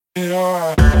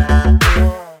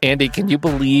Andy, can you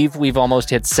believe we've almost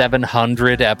hit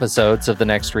 700 episodes of The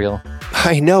Next Reel?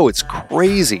 I know, it's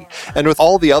crazy. And with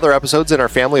all the other episodes in our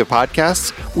family of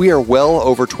podcasts, we are well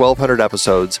over 1,200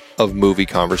 episodes of movie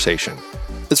conversation.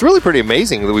 It's really pretty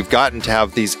amazing that we've gotten to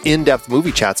have these in-depth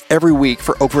movie chats every week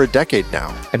for over a decade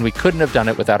now. And we couldn't have done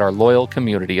it without our loyal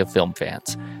community of film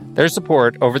fans. Their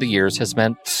support over the years has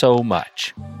meant so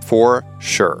much. For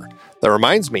sure. That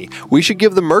reminds me, we should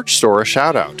give the merch store a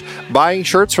shout out. Buying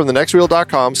shirts from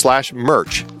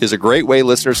thenextreel.com/merch is a great way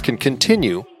listeners can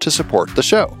continue to support the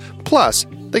show. Plus,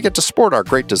 they get to sport our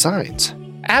great designs.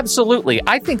 Absolutely.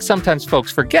 I think sometimes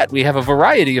folks forget we have a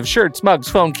variety of shirts, mugs,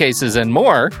 phone cases, and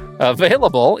more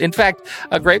available. In fact,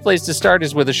 a great place to start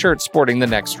is with a shirt sporting the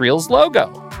Next Reel's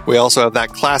logo. We also have that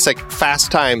classic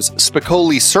Fast Times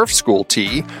Spicoli Surf School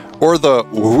tee, or the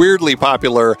weirdly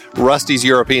popular Rusty's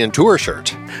European Tour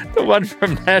shirt. The one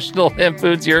from National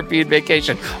Lampoon's European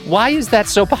Vacation. Why is that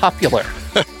so popular?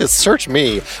 Search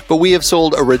me, but we have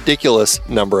sold a ridiculous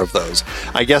number of those.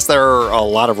 I guess there are a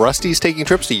lot of Rustys taking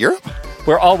trips to Europe?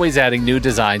 We're always adding new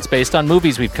designs based on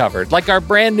movies we've covered, like our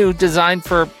brand new design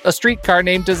for a streetcar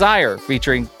named Desire,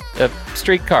 featuring a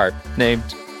streetcar named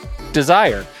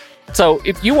Desire. So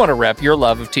if you want to rep your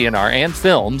love of TNR and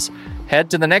films, head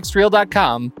to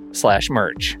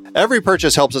thenextreel.com/merch. Every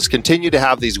purchase helps us continue to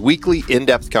have these weekly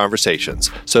in-depth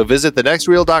conversations. So visit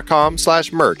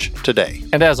thenextreel.com/merch today.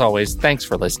 And as always, thanks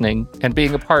for listening and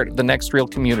being a part of the Next Reel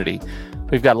community.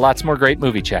 We've got lots more great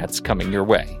movie chats coming your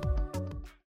way.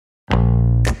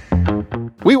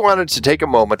 We wanted to take a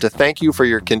moment to thank you for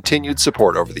your continued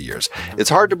support over the years.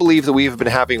 It's hard to believe that we've been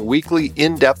having weekly,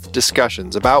 in-depth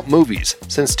discussions about movies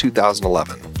since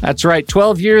 2011. That's right,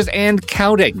 12 years and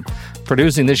counting.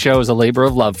 Producing this show is a labor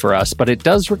of love for us, but it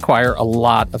does require a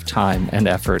lot of time and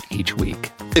effort each week.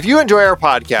 If you enjoy our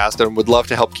podcast and would love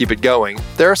to help keep it going,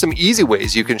 there are some easy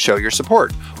ways you can show your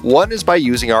support. One is by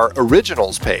using our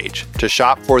Originals page to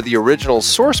shop for the original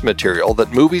source material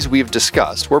that movies we've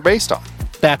discussed were based on.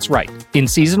 That's right. In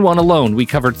Season 1 alone, we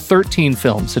covered 13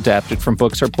 films adapted from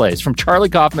books or plays, from Charlie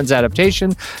Kaufman's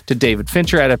adaptation to David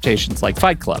Fincher adaptations like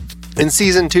Fight Club. In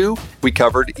Season 2, we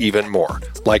covered even more,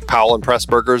 like Powell and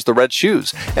Pressburger's The Red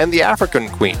Shoes and The African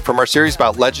Queen from our series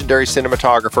about legendary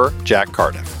cinematographer Jack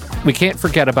Cardiff. We can't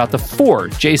forget about the 4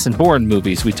 Jason Bourne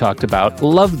movies we talked about.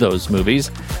 Love those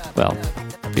movies. Well,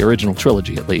 the original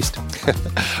trilogy, at least.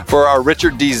 For our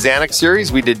Richard D. Zanuck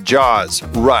series, we did Jaws,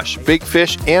 Rush, Big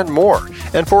Fish, and more.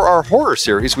 And for our horror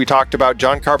series, we talked about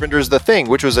John Carpenter's The Thing,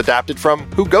 which was adapted from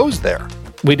Who Goes There?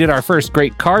 We did our first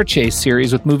great car chase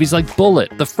series with movies like Bullet,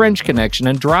 The French Connection,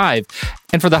 and Drive.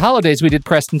 And for the holidays, we did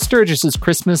Preston Sturges's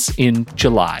Christmas in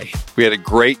July. We had a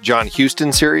great John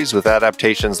Huston series with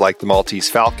adaptations like The Maltese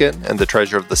Falcon and The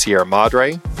Treasure of the Sierra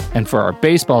Madre. And for our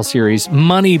baseball series,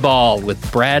 Moneyball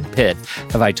with Brad Pitt.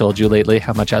 Have I told you lately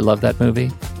how much I love that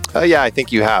movie? Yeah, I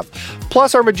think you have.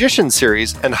 Plus, our Magician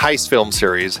series and Heist film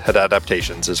series had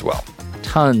adaptations as well.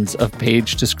 Tons of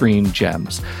page-to-screen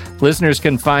gems. Listeners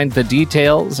can find the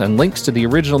details and links to the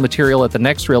original material at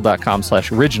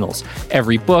thenextreel.com/originals.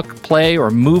 Every book, play, or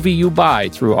movie you buy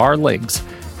through our links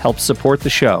helps support the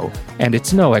show, and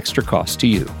it's no extra cost to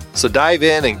you. So dive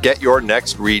in and get your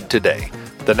next read today.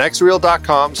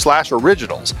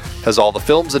 thenextreel.com/originals has all the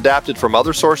films adapted from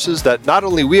other sources that not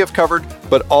only we have covered,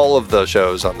 but all of the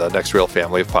shows on the Next Reel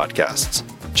family of podcasts.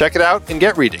 Check it out and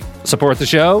get reading. Support the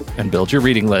show and build your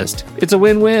reading list. It's a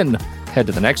win-win. Head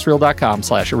to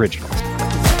thenextreel.com/originals.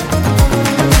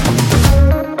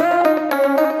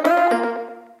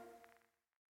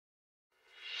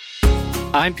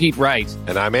 I'm Pete Wright.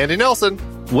 And I'm Andy Nelson.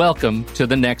 Welcome to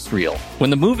The Next Reel. When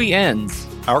the movie ends,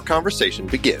 our conversation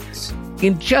begins.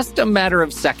 In just a matter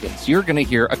of seconds, you're going to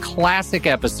hear a classic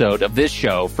episode of this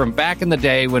show from back in the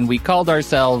day when we called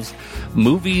ourselves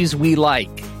Movies We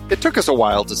Like. It took us a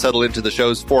while to settle into the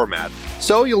show's format,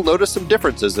 so you'll notice some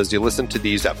differences as you listen to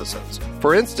these episodes.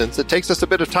 For instance, it takes us a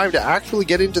bit of time to actually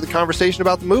get into the conversation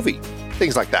about the movie.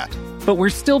 Things like that. But we're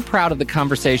still proud of the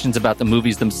conversations about the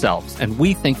movies themselves, and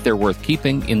we think they're worth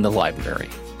keeping in the library.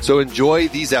 So enjoy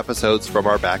these episodes from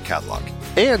our back catalog.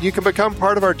 And you can become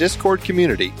part of our Discord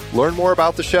community, learn more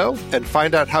about the show, and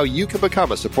find out how you can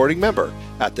become a supporting member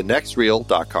at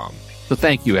thenextreel.com. So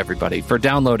thank you, everybody, for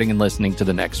downloading and listening to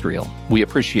The Next Reel. We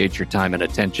appreciate your time and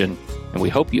attention, and we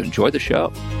hope you enjoy the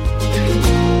show.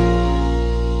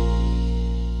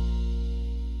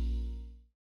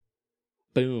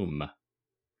 Boom.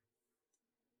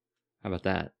 How about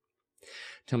that?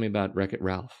 Tell me about Wreck-It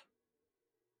Ralph.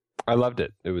 I loved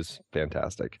it. It was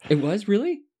fantastic. It was,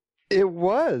 really? It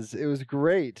was. It was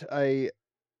great. I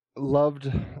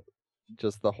loved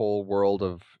just the whole world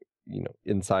of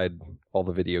inside all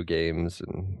the video games,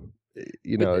 and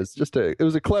it's just it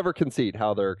was a clever conceit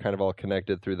how they're kind of all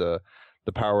connected through the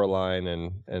power line,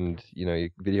 and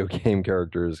video game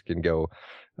characters can go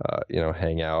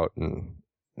hang out and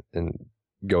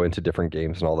go into different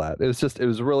games and all that. It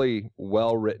was really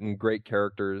well written, great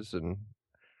characters, and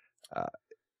I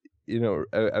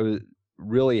was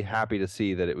really happy to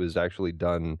see that it was actually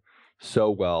done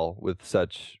so well with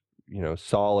such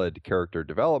solid character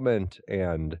development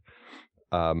and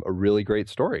a really great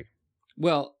story.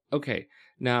 Well, okay,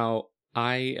 now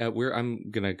I'm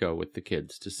gonna go with the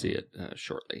kids to see it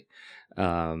shortly,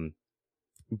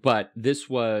 but this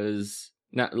was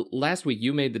now last week.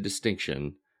 You made the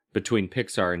distinction between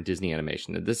Pixar and Disney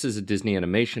Animation. That this is a Disney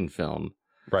Animation film,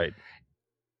 right?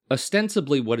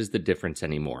 Ostensibly, what is the difference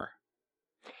anymore?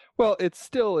 Well, it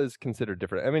still is considered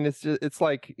different. I mean, it's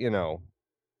like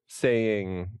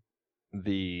saying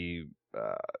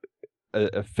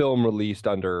a film released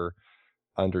under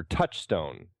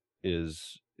Touchstone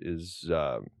is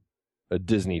a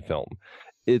Disney film.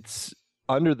 It's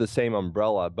under the same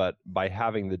umbrella, but by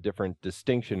having the different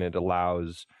distinction, it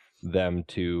allows them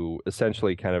to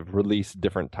essentially kind of release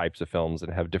different types of films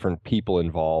and have different people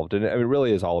involved. And it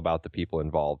really is all about the people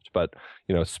involved. But,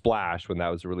 Splash, when that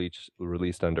was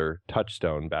released under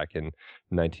Touchstone back in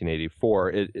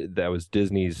 1984, that was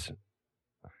Disney's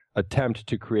attempt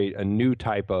to create a new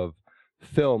type of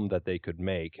film that they could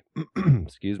make,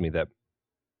 excuse me, that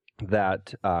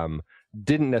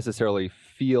didn't necessarily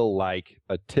feel like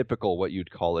a typical what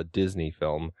you'd call a Disney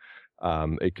film.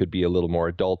 It could be a little more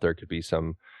adult. There could be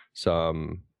some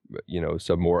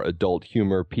more adult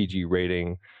humor, PG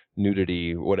rating,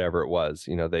 nudity, whatever it was.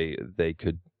 They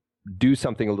could do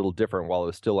something a little different while it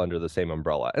was still under the same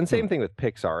umbrella. And same thing with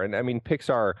Pixar. And I mean,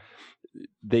 Pixar,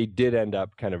 they did end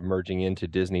up kind of merging into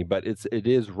Disney, but it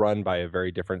is run by a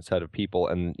very different set of people.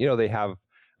 And, they have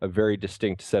a very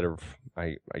distinct set of,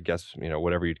 I guess,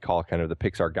 whatever you'd call kind of the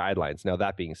Pixar guidelines. Now,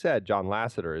 that being said, John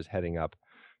Lasseter is heading up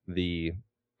the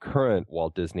current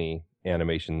Walt Disney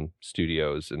Animation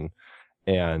Studios,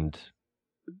 and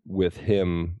with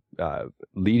him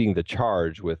leading the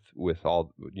charge with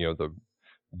all the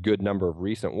good number of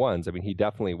recent ones. I mean, he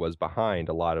definitely was behind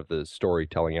a lot of the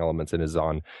storytelling elements and is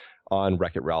on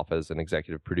Wreck-It Ralph as an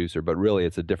executive producer, but really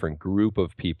it's a different group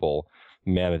of people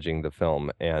managing the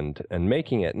film and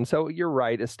making it. And so you're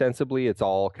right, ostensibly it's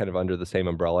all kind of under the same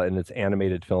umbrella, and it's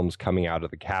animated films coming out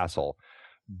of the castle,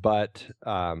 but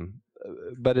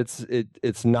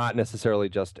it's not necessarily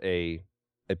just a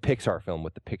Pixar film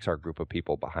with the Pixar group of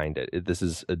people behind it. This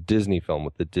is a Disney film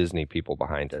with the Disney people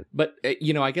behind it. But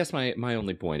I guess my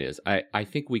only point is I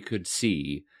think we could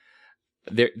see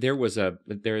there's a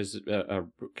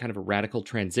kind of a radical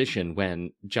transition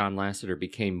when John Lasseter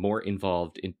became more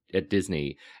involved at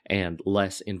Disney and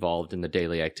less involved in the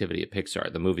daily activity at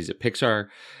Pixar. The movies at Pixar,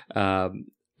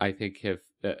 I think have.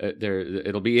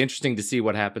 It'll be interesting to see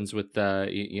what happens with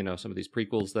some of these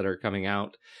prequels that are coming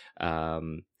out,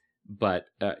 but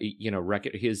I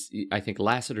think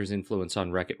Lasseter's influence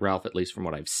on Wreck-It Ralph, at least from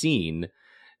what I've seen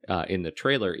in the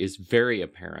trailer, is very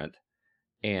apparent,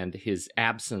 and his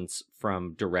absence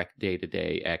from direct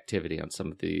day-to-day activity on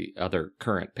some of the other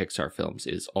current Pixar films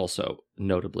is also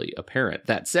notably apparent.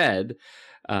 That said,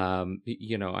 I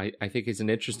think it's an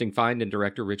interesting find in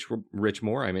director Rich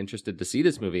Moore. I'm interested to see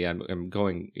this movie. I'm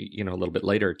going, a little bit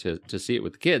later to see it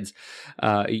with the kids.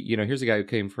 Here's a guy who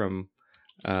came from,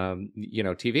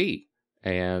 TV,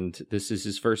 and this is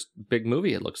his first big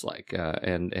movie, it looks like.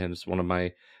 And it's one of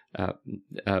my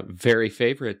very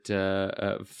favorite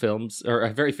films, or a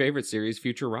very favorite series,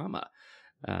 Futurama.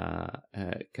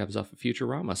 Comes off of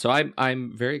Futurama, so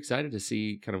I'm very excited to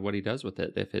see kind of what he does with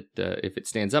it. If it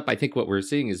stands up, I think what we're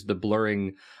seeing is the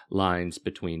blurring lines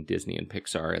between Disney and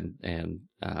Pixar, and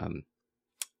I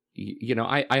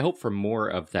hope for more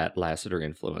of that Lasseter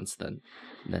influence than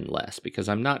less, because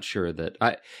I'm not sure that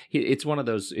it's one of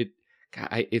those.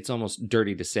 It's almost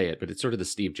dirty to say it, but it's sort of the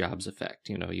Steve Jobs effect.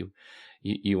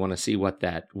 You want to see what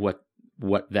that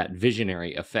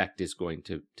visionary effect is going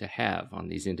to have on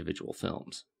these individual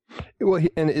films. Well,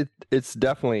 and it's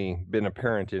definitely been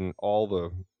apparent in all the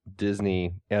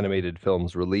Disney animated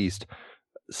films released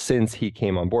since he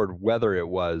came on board, whether it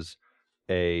was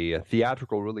a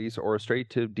theatrical release or a straight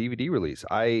to DVD release.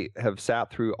 I have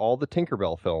sat through all the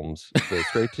Tinkerbell films, the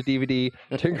straight to DVD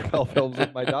Tinkerbell films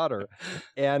with my daughter,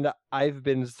 and I've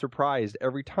been surprised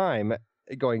every time,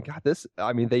 going, God,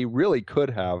 they really could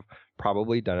have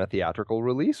probably done a theatrical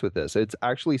release with this. It's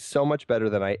actually so much better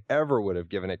than I ever would have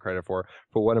given it credit for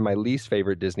one of my least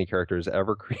favorite Disney characters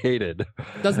ever created.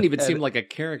 It doesn't even seem like a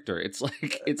character. It's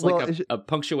like a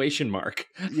punctuation mark.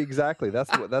 Exactly.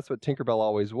 That's what Tinkerbell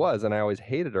always was, and I always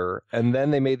hated her. And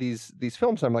then they made these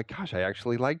films, and I'm like, gosh, I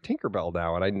actually like Tinkerbell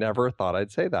now, and I never thought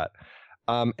I'd say that.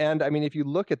 And I mean, if you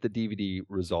look at the DVD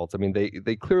results, I mean,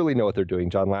 they clearly know what they're doing.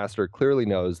 John Lasseter clearly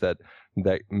knows that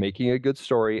making a good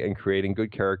story and creating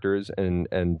good characters and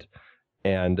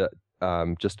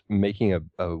just making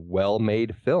a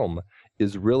well-made film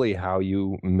is really how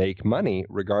you make money,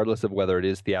 regardless of whether it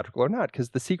is theatrical or not. Because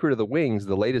The Secret of the Wings,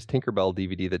 the latest Tinkerbell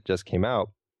DVD that just came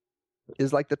out,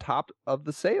 is like the top of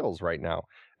the sales right now.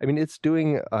 I mean, it's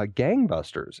doing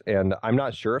gangbusters, and I'm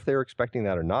not sure if they were expecting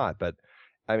that or not, but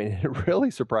I mean, it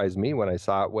really surprised me when I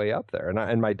saw it way up there.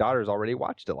 And my daughter's already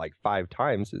watched it like 5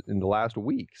 times in the last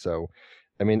week. So,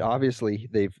 I mean, obviously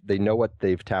they know what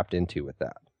they've tapped into with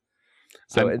that.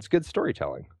 So it's good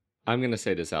storytelling. I'm going to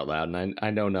say this out loud, and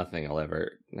I know nothing will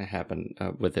ever happen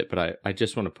with it, but I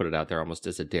just want to put it out there almost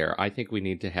as a dare. I think we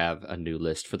need to have a new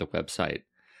list for the website,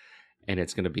 and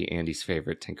it's going to be Andy's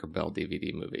favorite Tinkerbell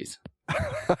DVD movies.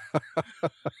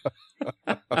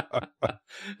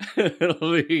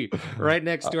 It'll be right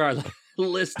next to our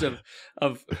list of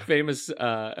famous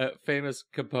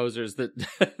composers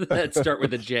that start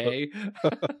with a J.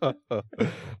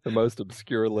 The most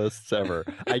obscure lists ever.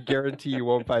 I guarantee you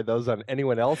won't find those on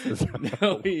anyone else's.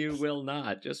 No, you will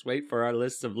not. Just wait for our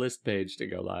list page to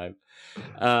go live.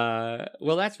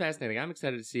 Well, that's fascinating. I'm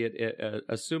excited to see it.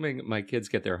 Assuming my kids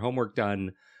get their homework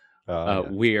done,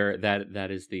 that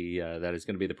is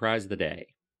going to be the prize of the day.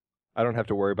 I don't have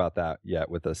to worry about that yet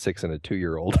with a 6 and a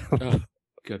 2-year-old. Oh,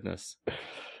 goodness.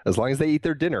 As long as they eat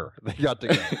their dinner, they got to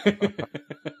go.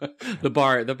 The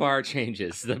bar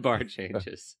changes.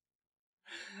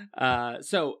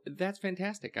 So that's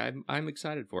fantastic. I'm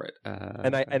excited for it.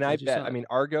 And I bet. I mean,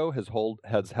 Argo has held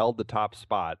the top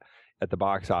spot at the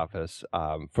box office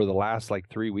for the last like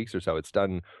 3 weeks or so. It's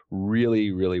done really,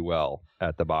 really well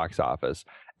at the box office,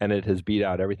 and it has beat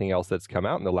out everything else that's come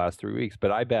out in the last 3 weeks.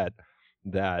 But I bet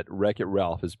that Wreck-It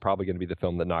Ralph is probably going to be the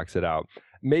film that knocks it out.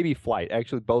 Maybe Flight.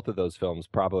 Actually, both of those films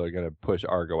probably are going to push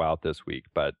Argo out this week.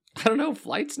 But I don't know.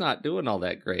 Flight's not doing all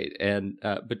that great, and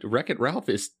but Wreck-It Ralph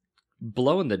is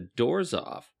blowing the doors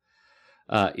off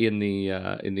in the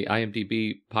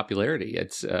IMDb popularity.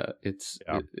 It's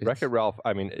Wreck-It Ralph.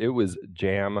 I mean, it was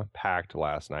jam packed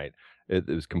last night. It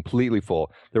was completely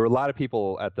full. There were a lot of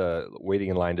people waiting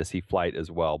in line to see Flight as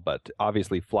well. But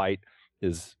obviously, Flight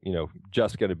is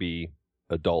just going to be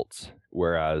adults,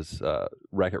 whereas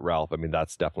Wreck-It Ralph, I mean,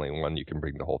 that's definitely one you can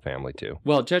bring the whole family to.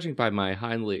 Well, judging by my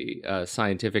highly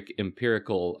scientific,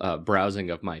 empirical browsing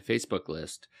of my Facebook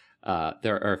list,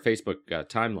 Facebook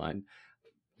timeline,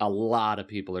 a lot of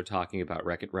people are talking about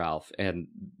Wreck-It Ralph, and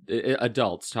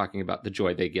adults talking about the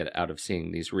joy they get out of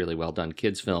seeing these really well done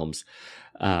kids films,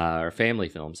 or family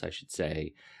films, I should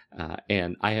say.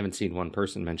 And I haven't seen one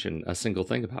person mention a single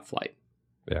thing about Flight.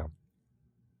 Yeah.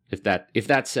 If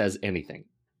that says anything.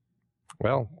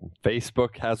 Well,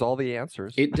 Facebook has all the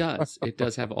answers. It does. It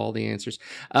does have all the answers.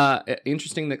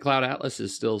 Interesting that Cloud Atlas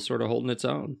is still sort of holding its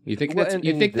own. You think that's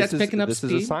picking up speed? This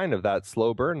is a sign of that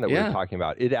slow burn that we're talking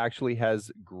about. It actually has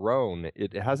grown.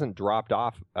 It hasn't dropped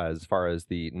off as far as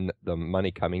the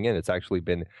money coming in. It's actually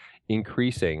been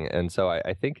increasing, and so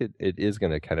I think it is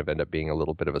going to kind of end up being a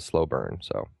little bit of a slow burn.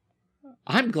 So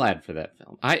I'm glad for that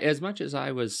film. As much as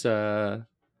I was.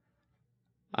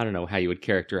 I don't know how you would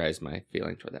characterize my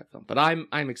feeling toward that film, but I'm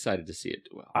excited to see it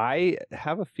do well. I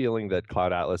have a feeling that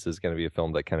Cloud Atlas is going to be a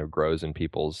film that kind of grows in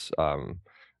people's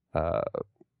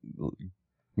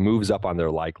moves up on their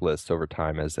like lists over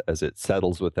time as it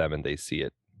settles with them and they see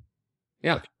it.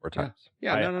 Yeah, a few more times.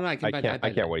 Yeah. No. I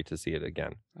can't wait to see it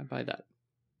again. I buy that.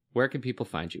 Where can people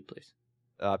find you, please?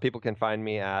 People can find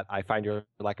me at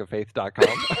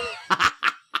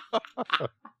iFindYourLackOfFaith.com.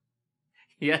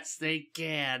 Yes, they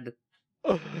can.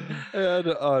 And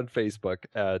on Facebook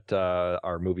at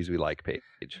our Movies We Like page.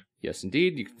 Yes,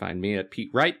 indeed. You can find me at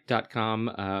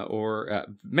PeteWright.com or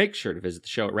make sure to visit the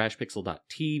show at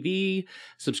rashpixel.tv.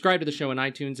 Subscribe to the show on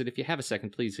iTunes, and if you have a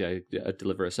second, please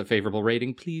deliver us a favorable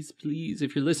rating. Please,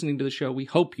 if you're listening to the show, we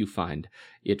hope you find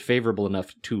it favorable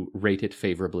enough to rate it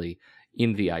favorably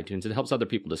in the iTunes. It helps other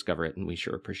people discover it, and we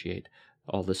sure appreciate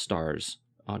all the stars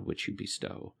on which you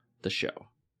bestow the show.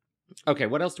 Okay,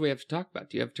 what else do we have to talk about?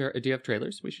 Do you have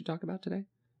trailers we should talk about today?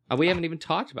 We haven't even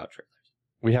talked about trailers.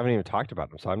 We haven't even talked about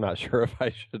them, so I'm not sure if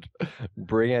I should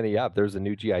bring any up. There's a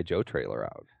new G.I. Joe trailer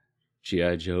out.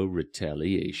 G.I. Joe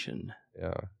Retaliation.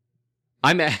 Yeah.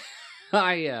 I'm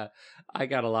I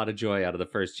got a lot of joy out of the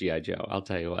first G.I. Joe. I'll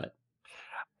tell you what.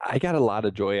 I got a lot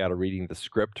of joy out of reading the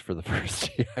script for the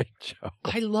first G.I. Joe.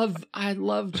 I love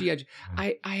G.I. Joe.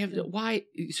 I have why?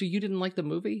 So you didn't like the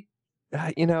movie?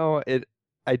 I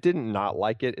didn't not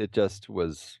like it. It just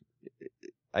was.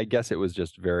 I guess it was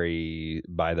just very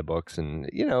by the books, and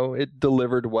it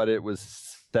delivered what it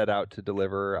was set out to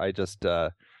deliver. I just.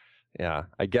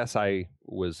 I guess I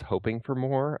was hoping for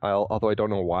more, although I don't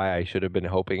know why I should have been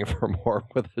hoping for more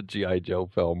with a G.I. Joe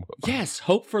film. Yes,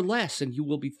 hope for less and you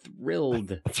will be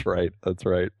thrilled. That's right.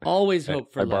 Always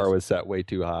hope for less. My bar was set way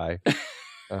too high.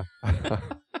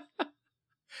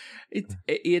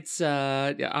 These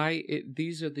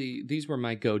were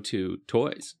my go-to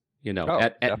toys,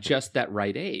 at just that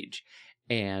right age.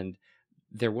 And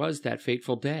there was that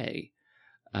fateful day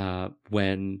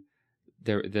when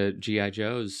the G.I.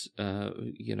 Joes,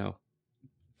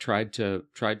 tried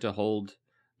to hold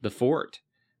the fort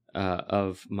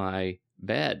of my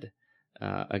bed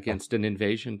against an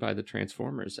invasion by the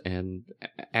Transformers, and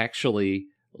actually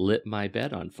lit my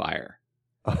bed on fire.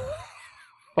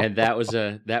 And that was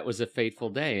a fateful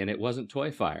day, and it wasn't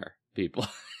toy fire, people.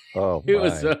 Oh, it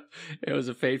was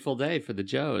a fateful day for the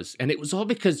Joes, and it was all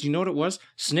because, you know what it was?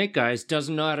 Snake Eyes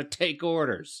doesn't know how to take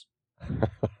orders.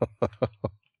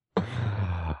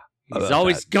 He's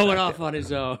always going off on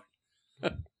his own.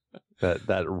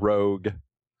 that rogue.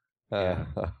 Yeah.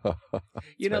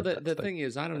 The thing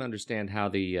is, I don't understand how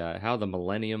the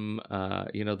Millennium,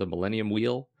 the Millennium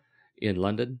Wheel in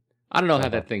London. I don't know how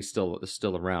that thing's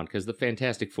still around, because the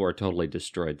Fantastic Four totally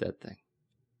destroyed that thing.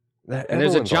 And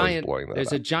there's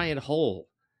a giant hole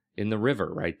in the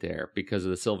river right there because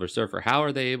of the Silver Surfer. How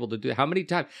are they able to do? How many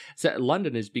times?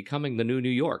 London is becoming the new New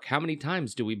York. How many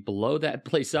times do we blow that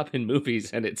place up in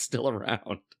movies and it's still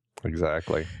around?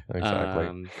 Exactly.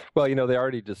 Well, they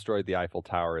already destroyed the Eiffel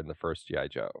Tower in the first G.I.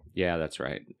 Joe. Yeah, that's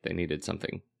right. They needed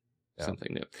something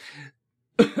new.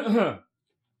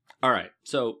 All right.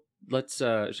 So let's,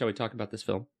 shall we talk about this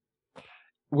film?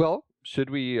 Well, should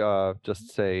we just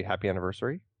say happy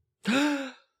anniversary?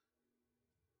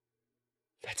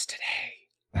 That's today.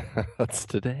 That's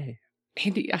today.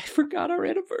 Andy, I forgot our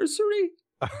anniversary.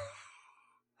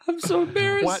 I'm so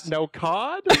embarrassed. What? No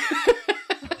card?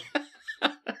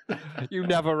 You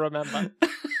never remember.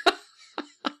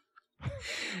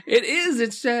 It is.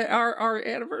 It's our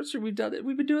anniversary. We've done it.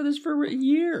 We've been doing this for a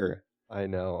year. I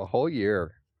know, a whole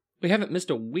year. We haven't missed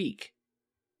a week.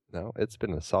 No, it's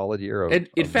been a solid year of,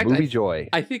 in fact, movie joy.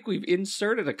 I think we've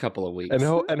inserted a couple of weeks.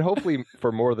 And hopefully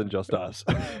for more than just us.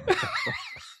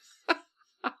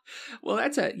 Well,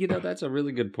 that's a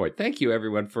really good point. Thank you,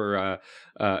 everyone, for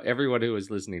everyone who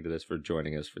is listening to this, for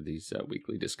joining us for these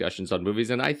weekly discussions on movies.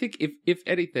 And I think if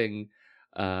anything,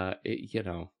 at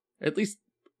least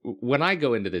when I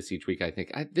go into this each week, I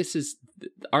think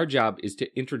our job is to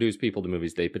introduce people to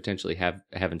movies they potentially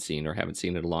haven't seen or haven't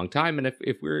seen in a long time. And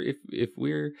if we're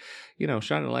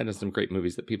shining a light on some great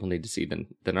movies that people need to see,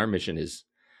 then our mission is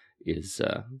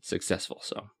successful.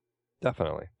 So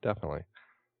definitely.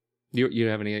 You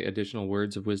have any additional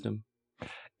words of wisdom?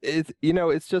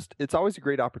 It's always a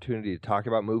great opportunity to talk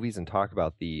about movies and talk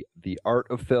about the art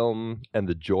of film and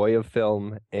the joy of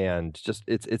film, and just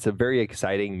it's a very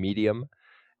exciting medium.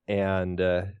 And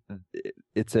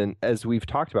as we've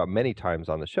talked about many times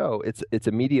on the show, it's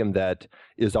a medium that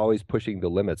is always pushing the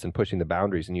limits and pushing the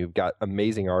boundaries, and you've got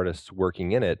amazing artists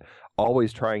working in it,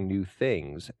 always trying new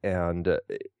things and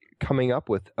coming up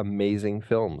with amazing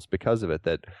films because of it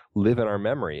that live in our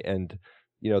memory. And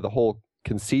the whole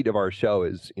conceit of our show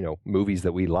is movies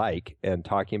that we like, and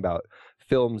talking about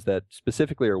films that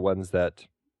specifically are ones that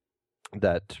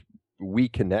we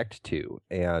connect to.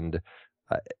 And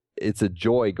it's a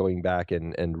joy going back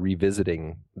and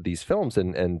revisiting these films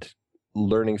and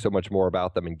learning so much more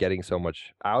about them and getting so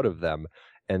much out of them.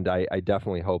 And I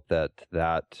definitely hope that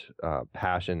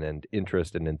passion and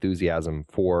interest and enthusiasm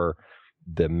for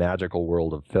the magical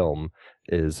world of film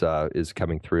is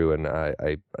coming through. And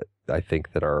I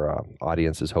think that our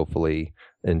audience is hopefully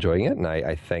enjoying it. And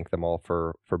I thank them all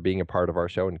for being a part of our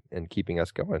show and keeping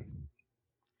us going.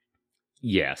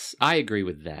 Yes, I agree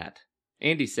with that.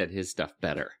 Andy said his stuff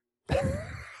better.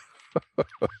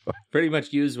 Pretty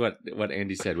much use what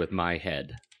Andy said with my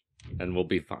head, and we'll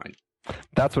be fine.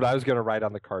 That's what I was going to write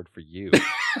on the card for you.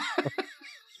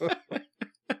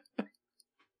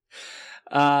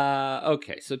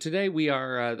 Okay, so today we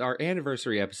are our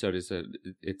anniversary episode is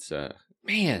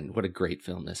man, what a great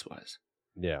film this was.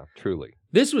 Yeah, truly.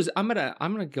 This was I'm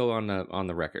gonna go on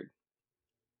the record.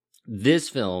 This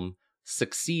film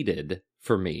succeeded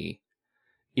for me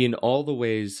in all the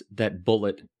ways that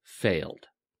Bullitt failed.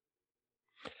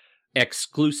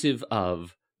 exclusive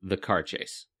of the car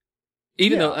chase.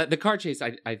 Even though the car chase,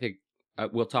 I think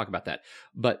we'll talk about that.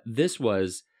 But this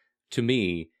was, to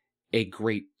me, a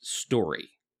great story.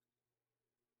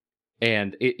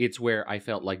 And it's where I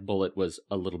felt like Bullitt was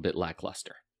a little bit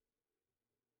lackluster.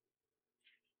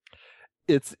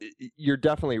 You're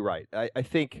definitely right. I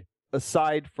think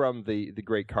aside from the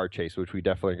great car chase, which we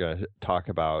definitely are going to talk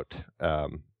about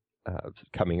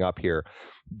coming up here,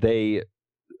 they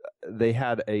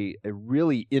had a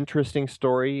really interesting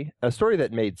story, a story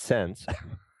that made sense.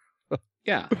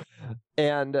 Yeah.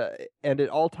 And it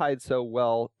all tied so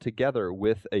well together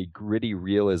with a gritty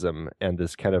realism and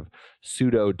this kind of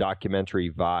pseudo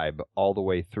documentary vibe all the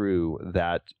way through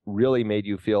that really made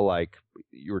you feel like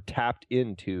you were tapped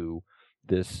into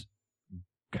this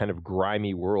kind of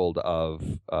grimy world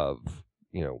of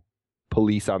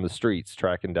police on the streets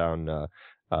tracking down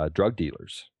drug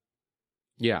dealers.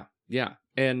 Yeah.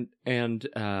 And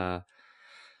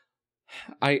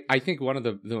I think one of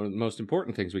the most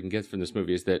important things we can get from this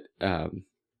movie is that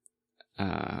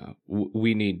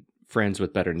we need friends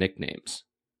with better nicknames.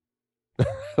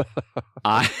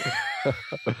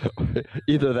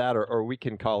 Either that or we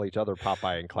can call each other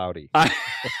Popeye and Cloudy. I've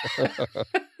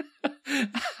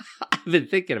been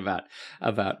thinking about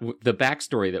the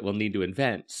backstory that we'll need to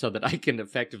invent so that I can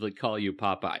effectively call you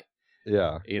Popeye.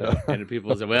 Yeah. And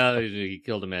people say, well, he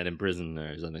killed a man in prison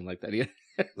or something like that.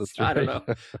 That's right. I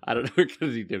don't know what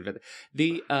he did. But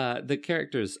the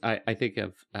characters I think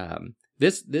of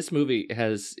this movie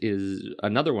is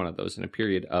another one of those in a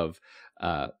period of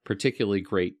particularly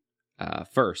great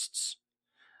firsts.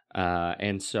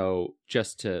 And so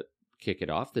just to kick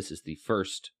it off, this is the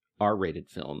first R-rated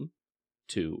film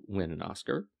to win an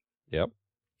Oscar. Yep.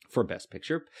 For Best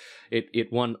Picture.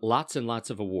 It won lots and lots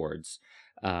of awards.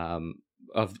 Not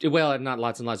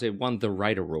lots and lots. It won the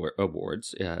Right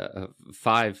Awards.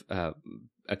 5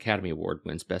 Academy Award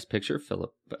wins: Best Picture,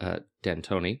 Philip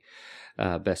D'Antoni;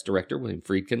 Best Director, William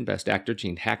Friedkin; Best Actor,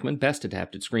 Gene Hackman; Best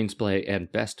Adapted Screenplay;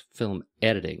 and Best Film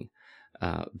Editing,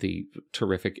 the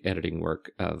terrific editing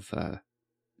work of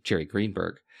Jerry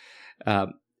Greenberg.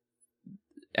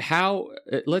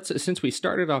 Since we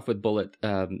started off with Bullitt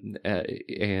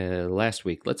last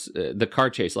week, the car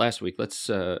chase last week. Let's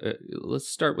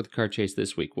start with the car chase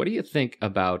this week. What do you think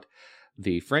about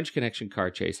the French Connection car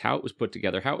chase? How it was put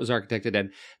together, how it was architected,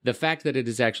 and the fact that it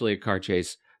is actually a car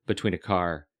chase between a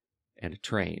car and a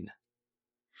train?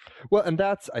 Well, and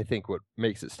that's, I think, what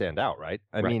makes it stand out, right?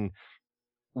 I mean,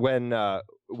 when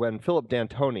Philip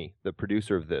D'Antoni, the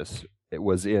producer of this,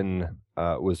 was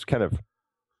kind of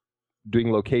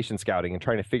doing location scouting and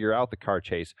trying to figure out the car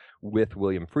chase with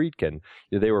William Friedkin,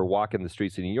 they were walking the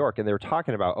streets of New York and they were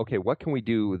talking about, okay, what can we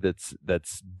do that's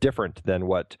different than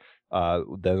what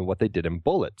they did in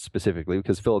Bullitt specifically,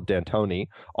 because Philip D'Antoni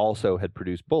also had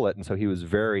produced Bullitt, and so he was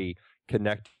very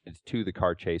connected to the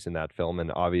car chase in that film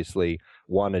and obviously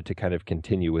wanted to kind of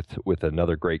continue with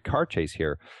another great car chase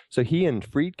here. So he and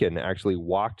Friedkin actually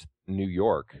walked New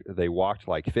York. They walked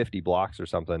like 50 blocks or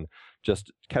something,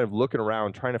 just kind of looking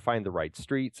around, trying to find the right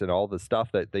streets and all the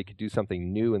stuff that they could do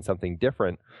something new and something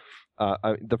different.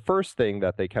 The first thing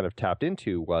that they kind of tapped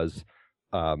into was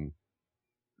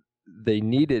they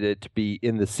needed it to be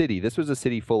in the city. This was a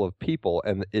city full of people,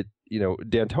 and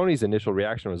D'Antoni's initial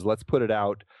reaction was, let's put it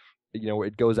out.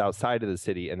 It goes outside of the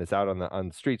city and it's out on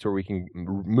the streets where we can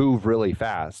move really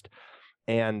fast.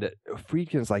 And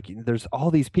Friedkin's like, there's all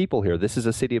these people here. This is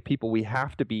a city of people. We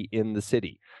have to be in the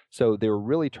city. So they were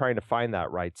really trying to find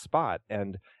that right spot.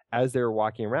 And as they were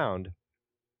walking around,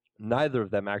 neither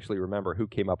of them actually remember who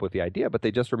came up with the idea, but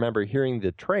they just remember hearing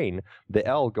the train, the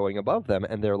L, going above them.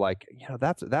 And they're like,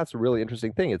 that's a really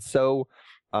interesting thing. It's so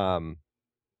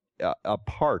a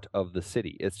part of the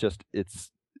city.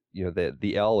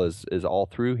 The L is all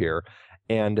through here.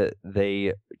 And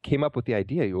they came up with the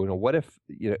idea,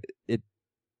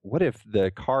 what if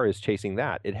the car is chasing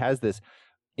that? It has this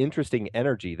interesting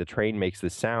energy. The train makes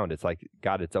this sound. It's like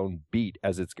got its own beat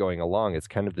as it's going along. It's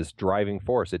kind of this driving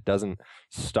force. It doesn't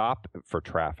stop for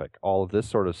traffic, all of this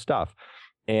sort of stuff.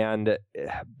 And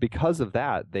because of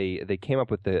that, they came up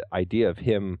with the idea of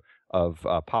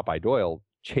Popeye Doyle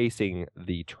chasing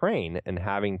the train and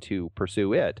having to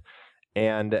pursue it.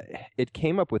 And it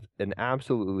came up with an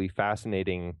absolutely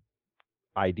fascinating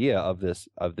idea of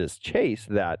this chase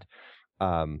that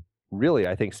really,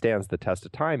 I think, stands the test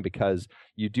of time, because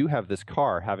you do have this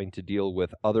car having to deal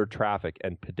with other traffic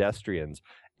and pedestrians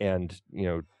and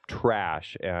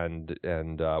trash and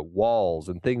walls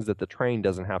and things that the train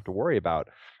doesn't have to worry about.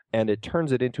 And it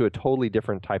turns it into a totally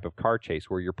different type of car chase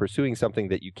where you're pursuing something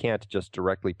that you can't just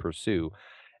directly pursue.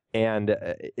 And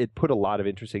it put a lot of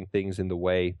interesting things in the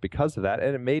way because of that.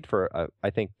 And it made for, I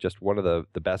think, just one of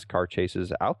the best car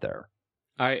chases out there.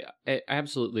 I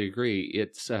absolutely agree.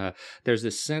 It's there's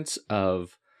this sense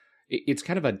of, it's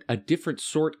kind of a different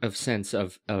sort of sense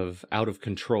of out of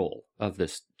control of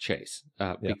this chase,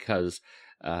 because,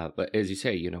 but as you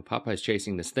say, Popeye's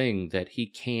chasing this thing that he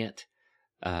can't,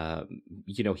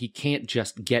 he can't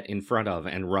just get in front of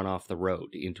and run off the road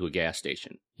into a gas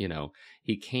station.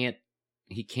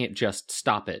 He can't just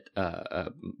stop it.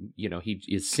 He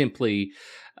is simply,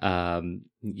 at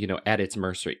its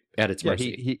mercy.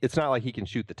 It's not like he can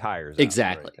shoot the tires.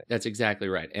 Exactly. That's exactly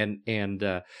right. And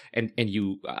I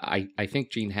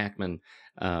think Gene Hackman,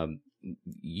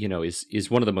 is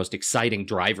one of the most exciting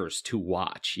drivers to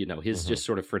watch. His just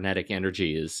sort of frenetic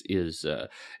energy is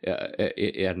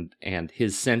and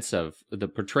his sense of the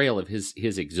portrayal of his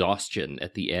exhaustion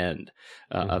at the end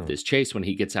of this chase, when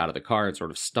he gets out of the car and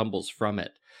sort of stumbles from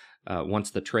it.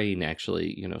 Once the train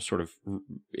actually, sort of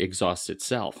exhausts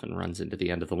itself and runs into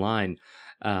the end of the line,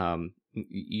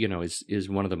 is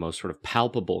one of the most sort of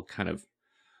palpable kind of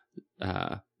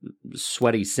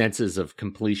sweaty senses of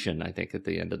completion, I think, at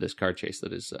the end of this car chase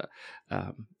that is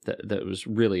that was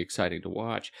really exciting to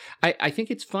watch. I think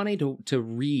it's funny to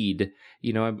read.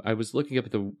 I was looking up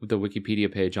at the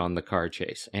Wikipedia page on the car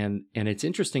chase, and it's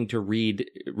interesting to read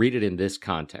it in this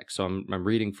context. So I'm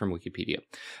reading from Wikipedia.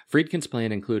 Friedkin's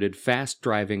plan included fast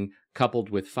driving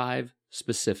coupled with 5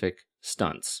 specific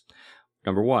stunts.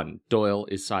 Number 1, Doyle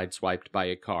is sideswiped by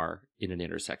a car in an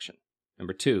intersection.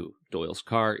 Number 2, Doyle's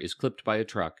car is clipped by a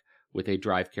truck with a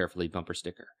drive carefully bumper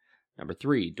sticker. Number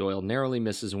 3, Doyle narrowly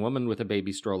misses a woman with a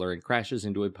baby stroller and crashes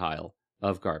into a pile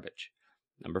of garbage.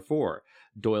 Number 4,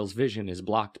 Doyle's vision is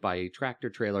blocked by a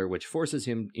tractor trailer which forces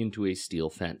him into a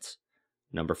steel fence.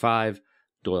 Number 5,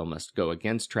 Doyle must go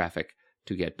against traffic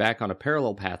to get back on a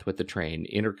parallel path with the train.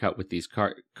 Intercut with these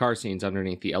car scenes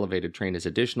underneath the elevated train is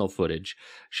additional footage,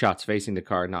 shots facing the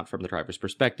car, not from the driver's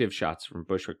perspective, shots from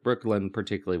Bushwick, Brooklyn,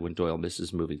 particularly when Doyle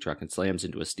misses a moving truck and slams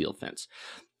into a steel fence.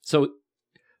 So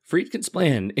Friedkin's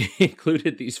plan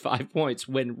included these 5 points.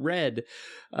 When read,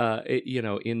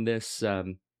 in this,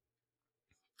 when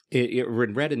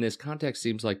read in this context,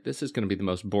 seems like this is going to be the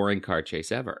most boring car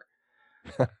chase ever.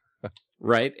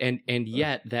 Right, and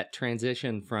yet that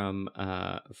transition from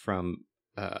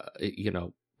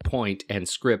point and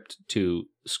script to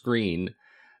screen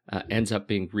ends up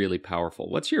being really powerful.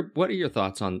 What are your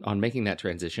thoughts on making that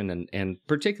transition, and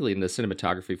particularly in the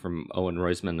cinematography from Owen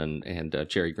Roizman and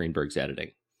Jerry Greenberg's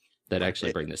editing that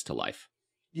actually bring this to life?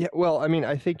 Yeah, well, I mean,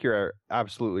 I think you're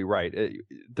absolutely right.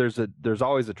 There's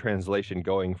always a translation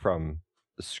going from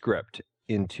the script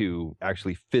into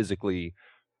actually physically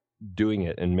doing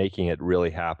it and making it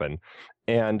really happen.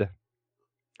 And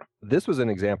this was an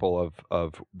example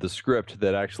of the script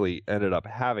that actually ended up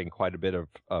having quite a bit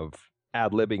of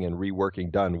ad-libbing and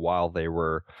reworking done while they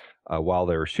were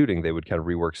shooting. They would kind of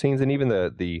rework scenes, and even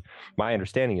my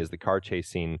understanding is the car chase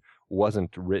scene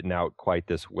wasn't written out quite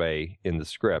this way in the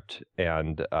script,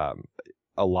 and a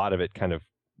lot of it kind of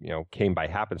came by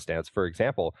happenstance. For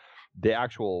example,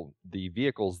 the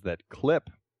vehicles that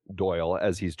clip Doyle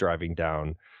as he's driving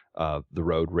down the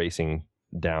road, racing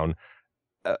down,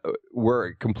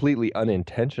 were completely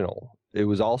unintentional. It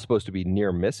was all supposed to be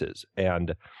near misses.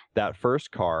 And that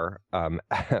first car,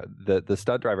 the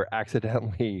stunt driver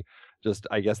accidentally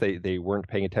I guess they weren't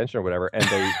paying attention or whatever, and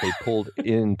they pulled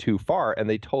in too far, and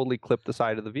they totally clipped the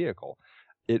side of the vehicle.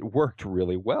 It worked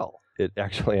really well. It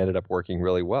actually ended up working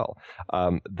really well.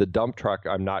 The dump truck,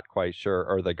 I'm not quite sure,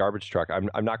 or the garbage truck,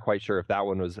 I'm not quite sure if that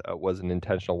one was an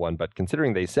intentional one. But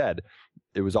considering they said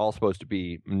it was all supposed to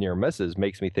be near misses,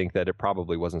 makes me think that it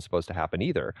probably wasn't supposed to happen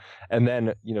either. And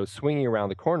then, swinging around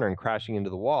the corner and crashing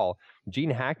into the wall, Gene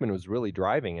Hackman was really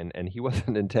driving, and he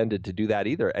wasn't intended to do that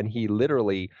either. And he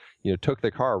literally, took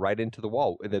the car right into the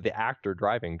wall. The actor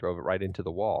driving drove it right into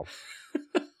the wall.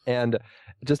 And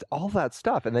just all that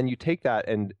stuff. And then you take that,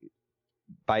 and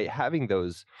by having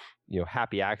those,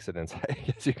 happy accidents, I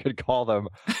guess you could call them,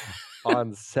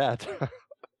 on set,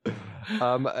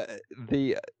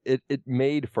 it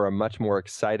made for a much more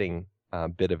exciting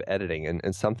bit of editing,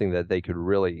 and something that they could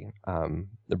really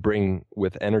bring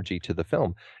with energy to the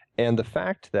film. And the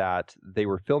fact that they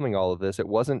were filming all of this, it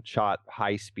wasn't shot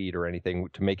high speed or anything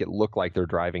to make it look like they're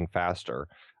driving faster.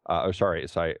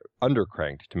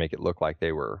 Undercranked to make it look like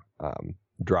they were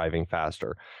driving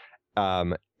faster.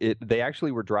 They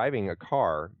actually were driving a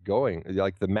car going,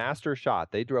 like the master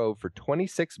shot, they drove for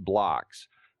 26 blocks,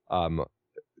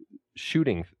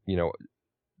 shooting,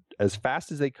 as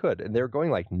fast as they could. And they were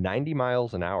going like 90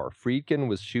 miles an hour. Friedkin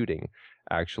was shooting,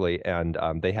 actually, and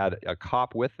they had a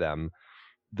cop with them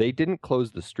they didn't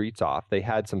close the streets off. They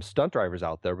had some stunt drivers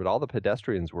out there, but all the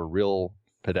pedestrians were real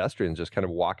pedestrians just kind of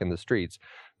walking the streets.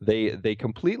 They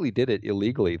completely did it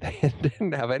illegally. They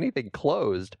didn't have anything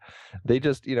closed. They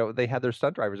just, they had their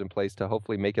stunt drivers in place to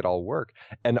hopefully make it all work.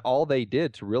 And all they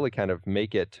did to really kind of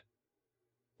make it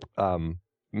so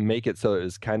it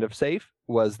was kind of safe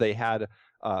was they had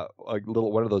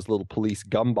one of those little police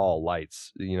gumball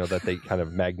lights, that they kind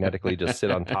of magnetically just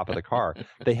sit on top of the car.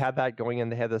 They had that going,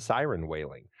 and they had the siren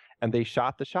wailing, and they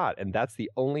shot the shot. And that's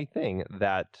the only thing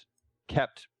that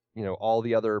kept, all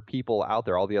the other people out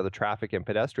there, all the other traffic and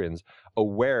pedestrians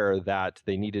aware that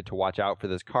they needed to watch out for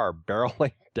this car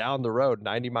barreling down the road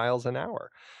 90 miles an hour.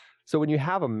 So when you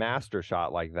have a master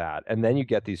shot like that, and then you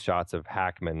get these shots of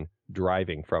Hackman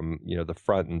driving from, the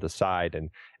front and the side,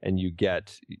 and you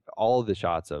get all of the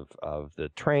shots of the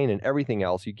train and everything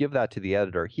else, you give that to the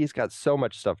editor. He's got so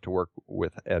much stuff to work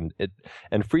with. And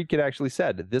Friedkin actually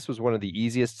said this was one of the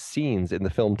easiest scenes in the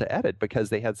film to edit because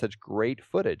they had such great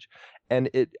footage. And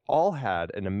it all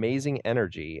had an amazing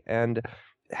energy, and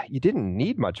you didn't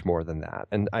need much more than that.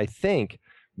 And I think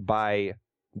by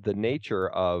the nature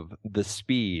of the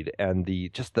speed and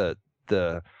the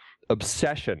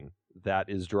obsession that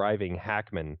is driving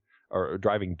Hackman or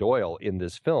driving Doyle in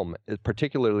this film,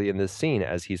 particularly in this scene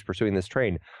as he's pursuing this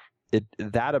train,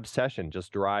 that obsession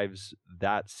just drives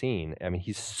that scene. I mean,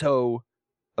 he's so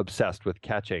obsessed with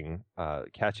catching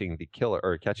the killer,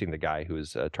 or catching the guy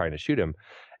who's trying to shoot him,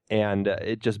 and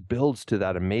it just builds to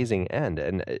that amazing end.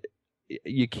 And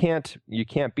you can't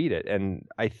beat it. And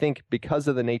I think because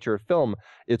of the nature of film,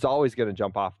 it's always going to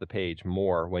jump off the page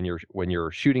more when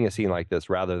you're shooting a scene like this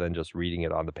rather than just reading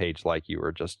it on the page like you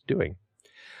were just doing.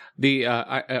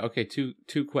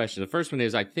 Two questions. The first one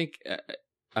is, I think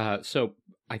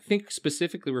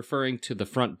specifically referring to the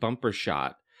front bumper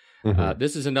shot. Mm-hmm.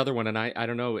 This is another one, and I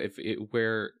don't know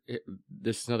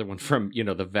this is another one from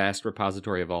the vast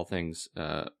repository of all things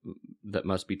that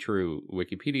must be true,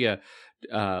 Wikipedia,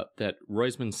 that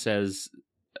Roisman says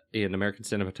in American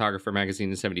Cinematographer magazine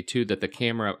in 1972 that the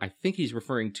camera, I think he's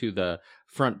referring to the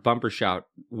front bumper shot,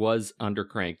 was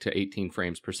undercranked to 18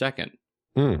 frames per second.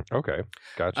 Okay,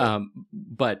 gotcha.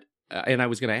 But and I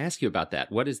was going to ask you about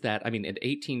that. What is that? I mean, at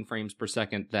 18 frames per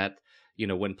second, that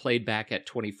when played back at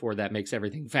 24, that makes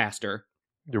everything faster.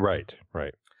 Right.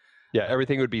 Yeah,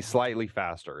 everything would be slightly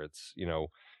faster. It's,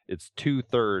 it's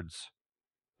 2/3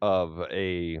 of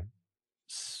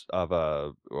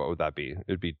what would that be?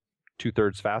 It'd be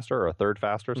 2/3 faster or a third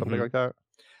faster, something like that.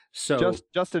 So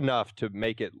just enough to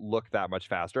make it look that much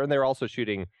faster. And they're also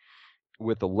shooting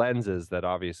with the lenses that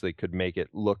obviously could make it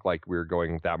look like we were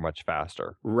going that much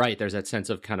faster. Right. There's that sense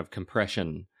of kind of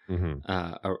compression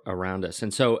around us.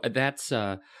 And so that's,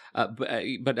 but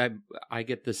I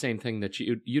get the same thing that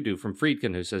you do from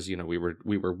Friedkin, who says, we were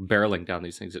barreling down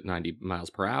these things at 90 miles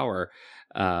per hour.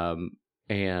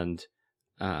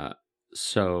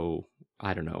 So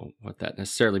I don't know what that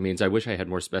necessarily means. I wish I had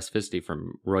more specificity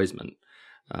from Roisman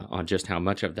on just how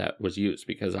much of that was used,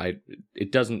 because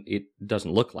it doesn't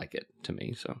look like it to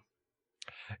me. So,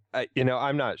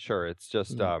 I'm not sure. It's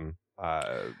just a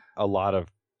lot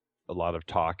of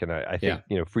talk, and I think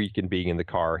Friedkin being in the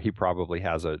car, he probably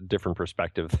has a different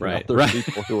perspective than other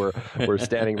people who were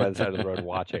standing by the side of the road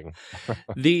watching.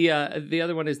 The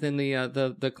other one is then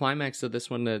the climax of this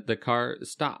one. The car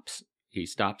stops. He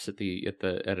stops at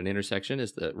an intersection,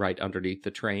 is right underneath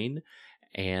the train,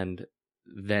 and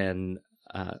then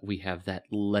we have that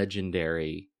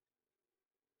legendary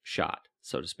shot,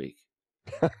 so to speak.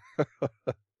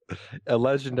 A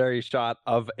legendary shot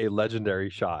of a legendary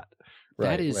shot.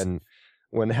 Right. That is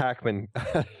when Hackman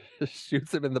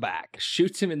shoots him in the back.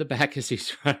 Shoots him in the back as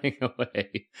he's running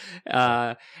away.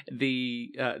 That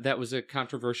was a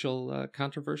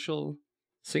controversial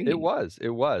scene. It was.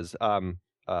 There was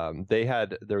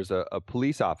a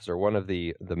police officer, one of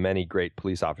the many great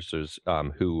police officers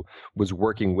who was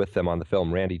working with them on the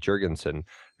film, Randy Jurgensen,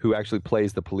 who actually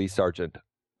plays the police sergeant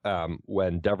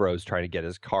when Devereaux's trying to get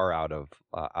his car out of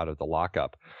the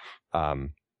lockup.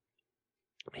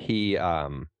 He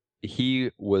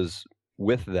was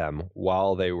with them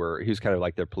while he was kind of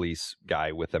like their police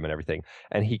guy with them and everything.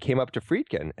 And he came up to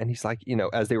Friedkin and he's like,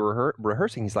 as they were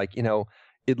rehearsing, he's like,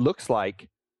 it looks like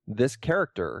this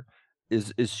character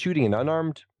is shooting an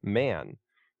unarmed man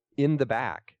in the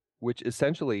back, which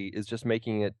essentially is just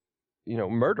making it,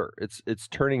 murder. It's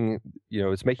turning,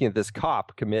 it's making this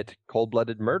cop commit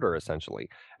cold-blooded murder, essentially.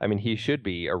 I mean, he should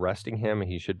be arresting him,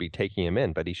 he should be taking him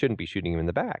in, but he shouldn't be shooting him in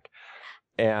the back.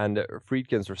 And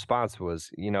Friedkin's response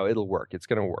was, it'll work. It's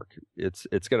going to work. It's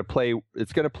going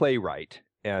to play right,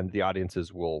 and the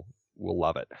audiences will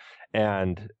love it.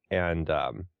 And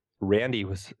Randy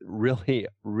was really,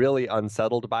 really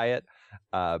unsettled by it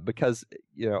because,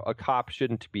 a cop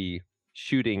shouldn't be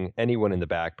shooting anyone in the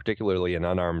back, particularly an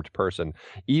unarmed person,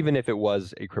 even if it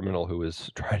was a criminal who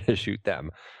was trying to shoot them.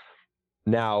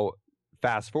 Now,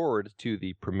 fast forward to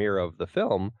the premiere of the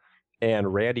film,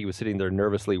 and Randy was sitting there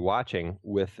nervously watching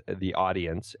with the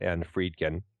audience and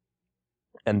Friedkin.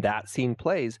 And that scene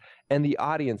plays, and the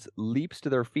audience leaps to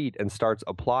their feet and starts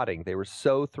applauding. They were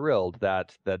so thrilled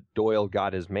that Doyle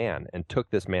got his man and took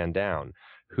this man down.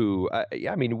 Who,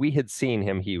 we had seen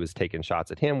him. He was taking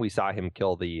shots at him. We saw him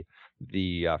kill the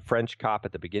French cop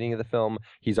at the beginning of the film.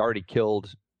 He's already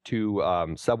killed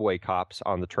 2 subway cops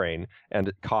on the train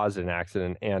and caused an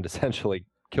accident and essentially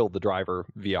killed the driver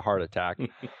via heart attack.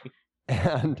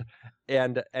 and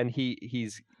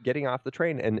he's getting off the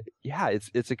train, and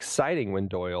it's exciting when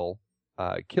Doyle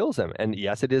kills him. And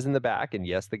yes, it is in the back, and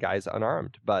yes, the guy's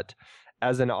unarmed. But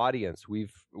as an audience,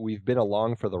 we've been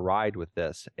along for the ride with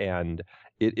this, and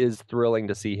it is thrilling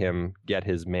to see him get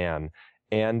his man.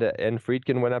 And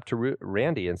Friedkin went up to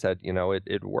Randy and said,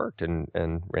 it worked. And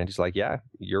Randy's like, yeah,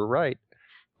 you're right.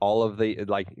 All of they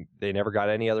never got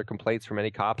any other complaints from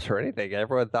any cops or anything.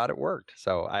 Everyone thought it worked.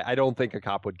 So I don't think a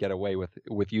cop would get away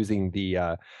with using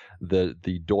the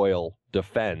Doyle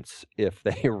defense if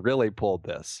they really pulled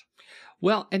this.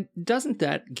 Well, and doesn't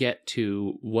that get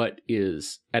to what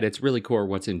is at its really core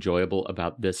what's enjoyable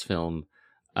about this film?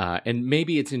 And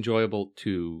maybe it's enjoyable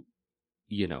to,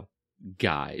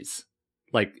 guys.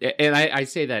 And I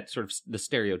say that sort of the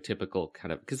stereotypical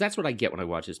kind of, because that's what I get when I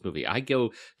watch this movie. I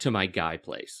go to my guy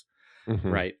place,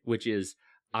 right? Which is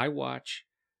I watch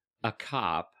a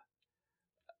cop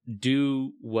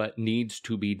do what needs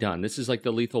to be done. This is like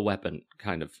the Lethal Weapon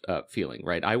kind of feeling,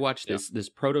 right? I watch this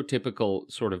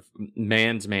prototypical sort of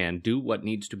man's man do what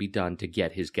needs to be done to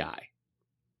get his guy.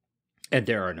 And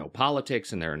there are no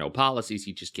politics and there are no policies.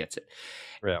 He just gets it.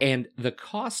 Yeah. And the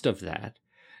cost of that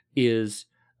is,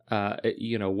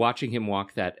 watching him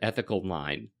walk that ethical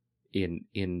line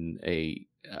in a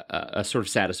sort of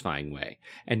satisfying way.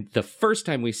 And the first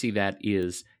time we see that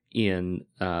is in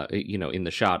the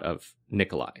shot of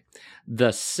Nikolai.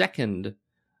 The second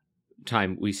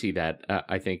time we see that,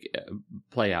 I think,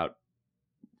 play out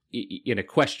in a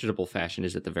questionable fashion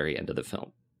is at the very end of the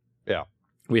film. Yeah.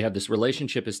 We have this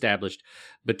relationship established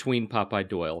between Popeye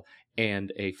Doyle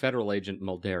and a federal agent,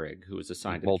 Mulderig, who was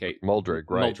assigned to Muldrig,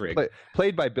 right? Muldrig.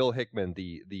 Played by Bill Hickman,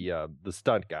 the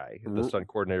stunt guy, the stunt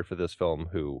coordinator for this film,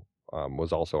 who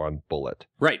was also on Bullet.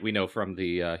 Right, we know from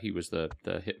he was the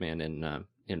hitman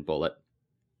in Bullet.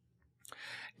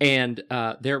 And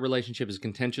their relationship is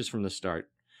contentious from the start.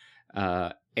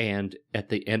 And at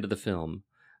the end of the film,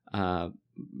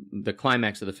 the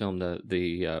climax of the film,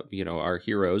 our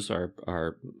heroes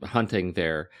are hunting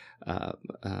the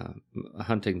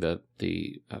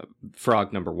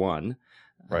frog number one,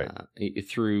 right,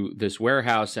 through this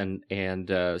warehouse,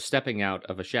 and stepping out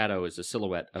of a shadow is a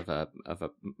silhouette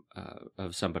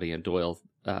of somebody, and Doyle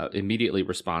immediately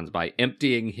responds by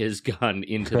emptying his gun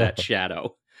into that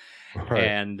shadow. Right.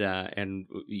 And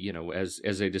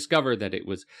as they discover that it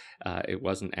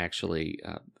wasn't actually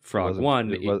Frog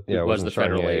One, it was the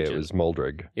federal agent. It was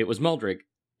Muldrig. It was Muldrig,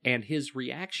 and his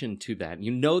reaction to that.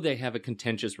 They have a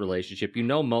contentious relationship.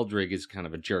 Muldrig is kind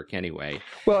of a jerk anyway.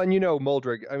 Well, and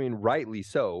Muldrig. I mean, rightly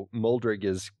so. Muldrig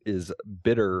is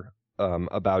bitter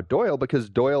about Doyle because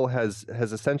Doyle has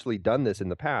essentially done this in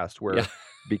the past, where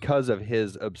because of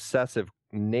his obsessive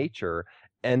nature,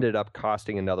 ended up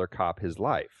costing another cop his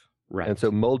life. Right. And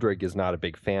so Muldrig is not a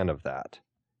big fan of that.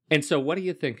 And so what do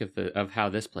you think of how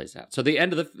this plays out? So the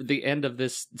end of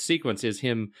this sequence is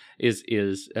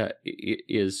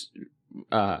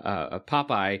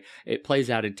Popeye. It plays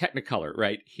out in Technicolor,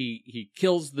 right? He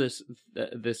kills this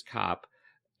cop,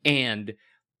 and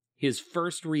his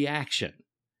first reaction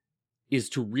is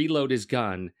to reload his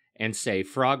gun and say,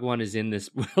 "Frog One is in this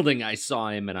building. I saw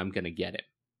him, and I'm going to get him."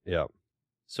 Yeah.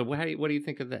 So what do you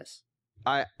think of this?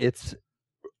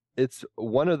 It's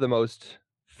one of the most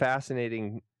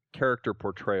fascinating character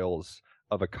portrayals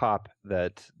of a cop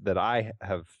that I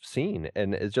have seen,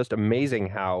 and it's just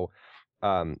amazing how,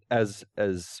 as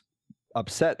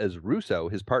upset as Russo,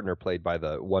 his partner, played by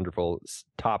the wonderful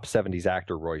top 70s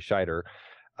actor Roy Scheider,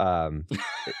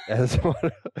 as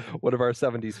one of our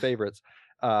 70s favorites,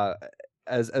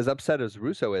 as upset as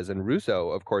Russo is, and Russo,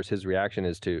 of course, his reaction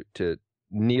is to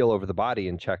kneel over the body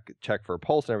and check for a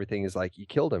pulse and everything, is like, you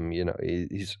killed him.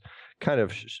 He's kind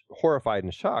of horrified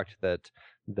and shocked that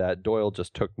Doyle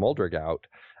just took Muldrig out.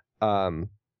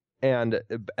 And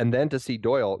then to see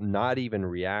Doyle not even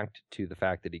react to the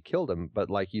fact that he killed him, but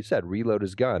like you said, reload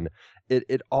his gun.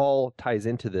 It all ties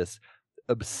into this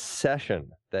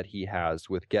obsession that he has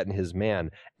with getting his man,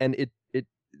 and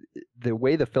the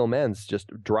way the film ends just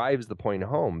drives the point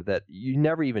home that you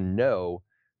never even know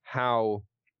how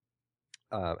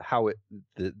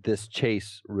this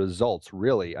chase results,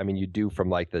 really. I mean, you do from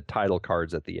like the title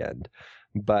cards at the end,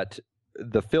 but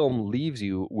the film leaves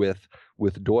you with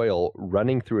Doyle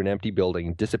running through an empty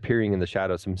building, disappearing in the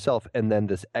shadows himself, and then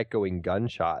this echoing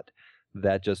gunshot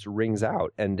that just rings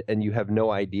out, and you have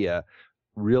no idea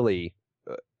really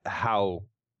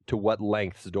to what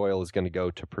lengths Doyle is going to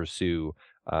go to pursue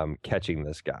catching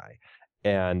this guy.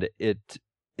 And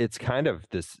it's kind of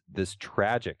this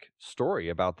tragic story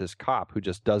about this cop who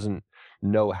just doesn't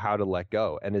know how to let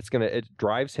go, and it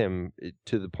drives him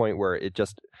to the point where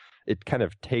it kind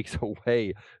of takes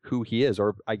away who he is,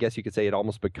 or I guess you could say it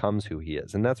almost becomes who he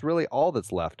is. And that's really all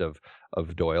that's left of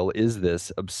Doyle, is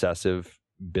this obsessive,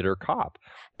 bitter cop.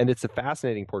 And it's a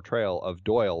fascinating portrayal of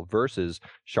Doyle versus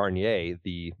Charnier,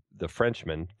 the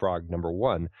Frenchman, Frog number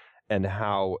 1, and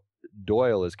how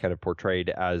Doyle is kind of portrayed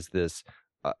as this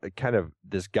kind of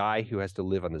this guy who has to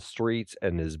live on the streets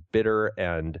and is bitter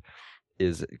and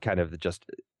is kind of just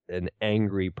an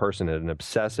angry person and an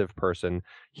obsessive person.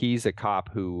 He's a cop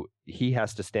who he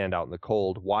has to stand out in the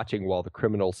cold, watching while the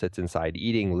criminal sits inside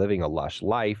eating, living a lush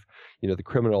life. You know, the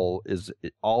criminal is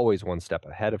always one step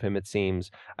ahead of him, it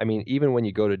seems. I mean, even when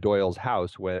you go to Doyle's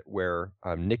house where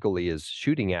Nicoli is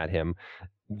shooting at him,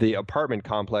 the apartment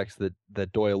complex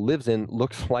that Doyle lives in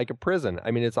looks like a prison.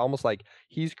 I mean, it's almost like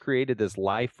he's created this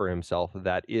life for himself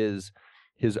that is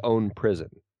his own prison.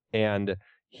 And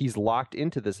he's locked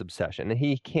into this obsession and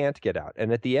he can't get out.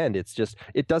 And at the end,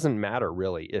 it doesn't matter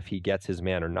really if he gets his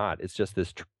man or not. It's just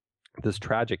this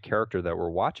tragic character that we're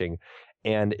watching.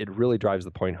 And it really drives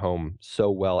the point home so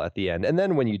well at the end. And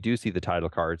then when you do see the title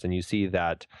cards and you see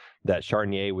that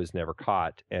Charnier was never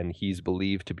caught and he's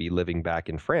believed to be living back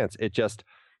in France, it just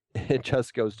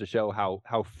goes to show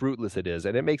how fruitless it is.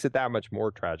 And it makes it that much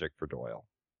more tragic for Doyle.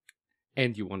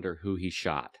 And you wonder who he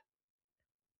shot.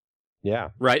 Yeah.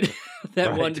 Right? That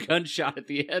Right. one gunshot at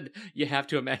the end, you have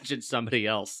to imagine somebody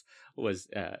else was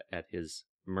at his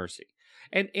mercy.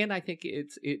 And I think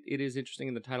it is interesting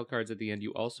in the title cards at the end.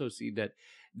 You also see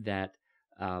that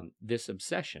this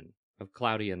obsession of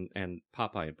Cloudy and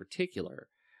Popeye in particular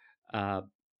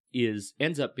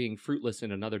ends up being fruitless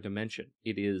in another dimension.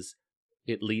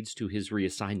 It leads to his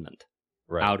reassignment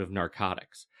out of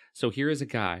narcotics. So here is a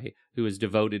guy who has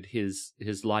devoted his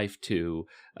life to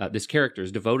this character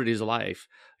has devoted his life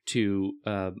to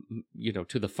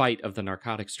to the fight of the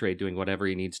narcotics trade, doing whatever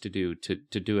he needs to do to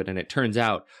do it. And it turns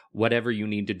out whatever you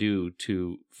need to do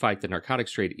to fight the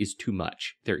narcotics trade is too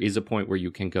much. There is a point where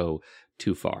you can go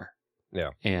too far.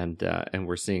 Yeah. And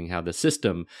we're seeing how the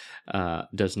system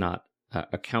does not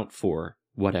account for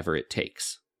whatever it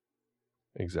takes.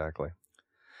 Exactly.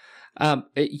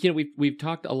 We've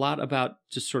talked a lot about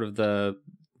just sort of the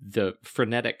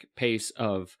frenetic pace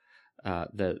of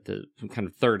the kind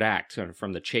of third act, sort of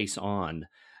from the chase on.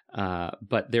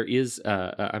 But there is,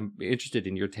 I'm interested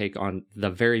in your take on the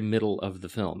very middle of the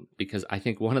film, because I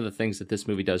think one of the things that this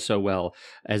movie does so well,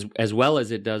 as well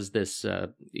as it does this,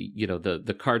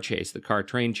 the car chase, the car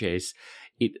train chase,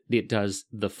 it does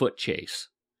the foot chase.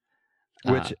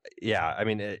 Which, I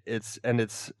mean, it's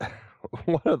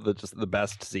one of the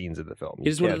best scenes in the film. It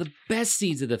is one of the best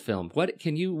scenes of the film.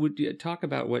 Would you talk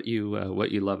about what you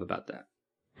love about that?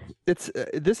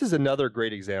 This is another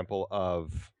great example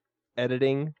of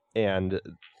editing and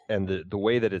the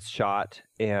way that it's shot,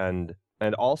 and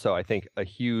also I think a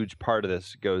huge part of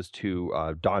this goes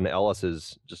to Don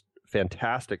Ellis's just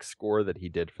fantastic score that he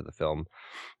did for the film.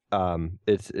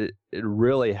 It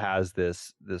really has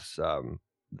this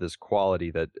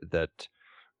quality that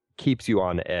keeps you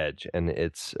on edge, and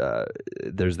it's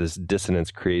there's this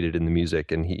dissonance created in the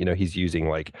music, and he's using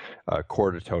like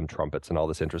quarter-tone trumpets and all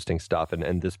this interesting stuff,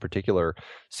 and this particular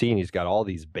scene, he's got all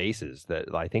these basses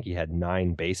that I think he had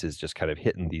 9 basses just kind of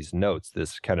hitting these notes,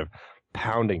 this kind of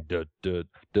pounding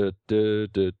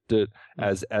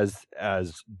as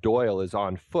Doyle is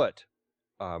on foot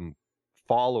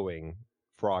following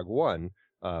Frog 1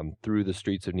 through the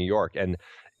streets of New York. And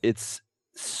it's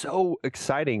so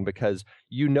exciting because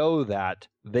you know that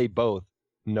they both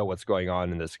know what's going on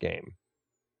in this game.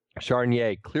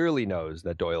 Charnier clearly knows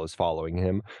that Doyle is following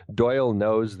him. Doyle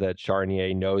knows that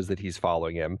Charnier knows that he's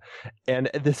following him. And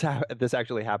this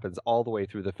actually happens all the way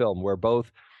through the film, where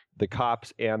both the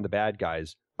cops and the bad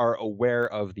guys are aware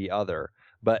of the other.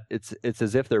 But it's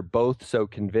as if they're both so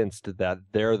convinced that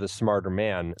they're the smarter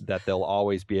man that they'll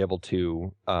always be able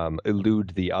to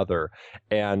elude the other.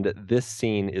 And this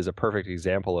scene is a perfect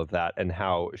example of that, and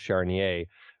how Charnier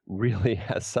really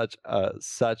has such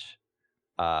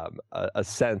a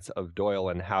sense of Doyle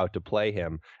and how to play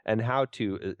him and how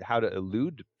to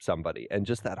elude somebody, and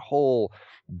just that whole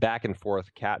back and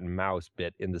forth cat and mouse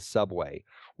bit in the subway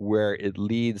where it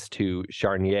leads to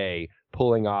Charnier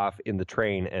pulling off in the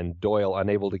train and Doyle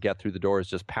unable to get through the doors,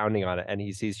 just pounding on it, and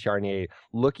he sees Charnier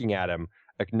looking at him,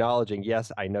 acknowledging,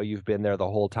 yes, I know you've been there the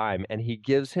whole time, and he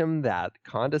gives him that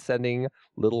condescending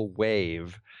little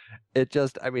wave. It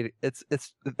just, I mean,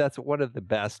 that's one of the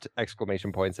best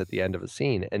exclamation points at the end of a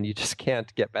scene, and you just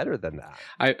can't get better than that.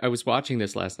 I was watching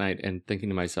this last night and thinking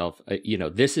to myself,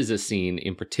 this is a scene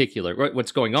in particular.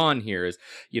 What's going on here is,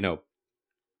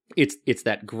 it's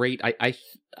that great.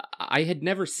 I had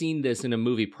never seen this in a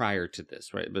movie prior to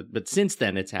this, right? But since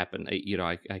then it's happened.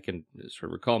 I can sort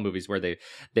of recall movies where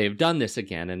they've done this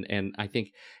again, and I think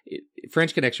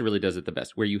French Connection really does it the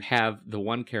best, where you have the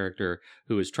one character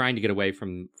who is trying to get away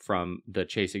from the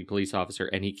chasing police officer,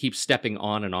 and he keeps stepping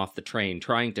on and off the train,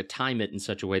 trying to time it in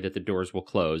such a way that the doors will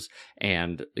close,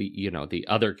 and the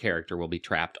other character will be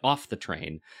trapped off the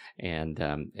train, and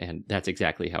that's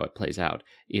exactly how it plays out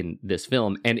in this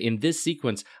film. And in this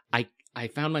sequence, I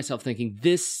found myself thinking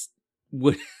this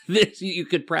you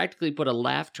could practically put a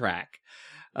laugh track,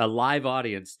 a live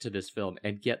audience to this film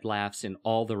and get laughs in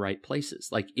all the right places.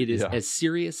 Like, it is as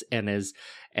serious and as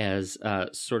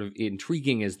sort of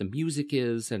intriguing as the music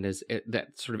is, and as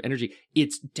that sort of energy.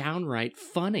 It's downright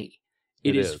funny.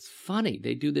 It is funny.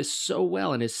 They do this so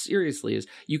well, and as seriously as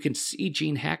you can see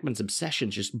Gene Hackman's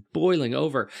obsession just boiling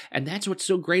over. And that's what's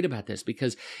so great about this,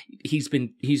 because he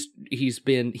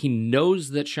knows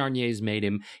that Charnier's made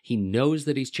him. He knows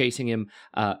that he's chasing him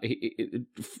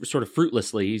sort of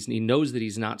fruitlessly. He knows that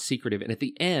he's not secretive. And at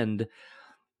the end,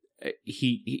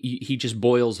 he just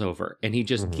boils over, and he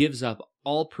just gives up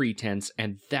all pretense.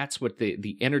 And that's what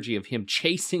the energy of him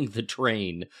chasing the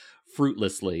train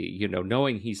fruitlessly,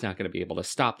 knowing he's not going to be able to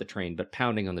stop the train, but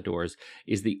pounding on the doors,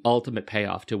 is the ultimate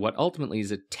payoff to what ultimately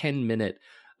is a 10-minute,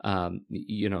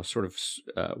 sort of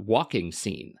walking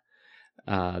scene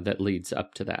that leads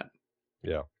up to that.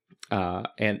 Yeah.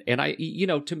 And I,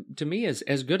 to me,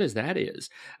 as good as that is,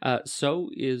 so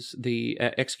is the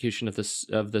execution of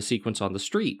the sequence on the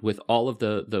street, with all of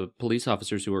the police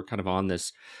officers who are kind of on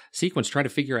this sequence trying to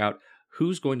figure out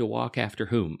who's going to walk after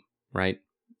whom, right?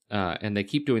 And they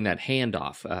keep doing that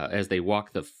handoff as they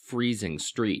walk the freezing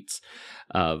streets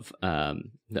of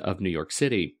New York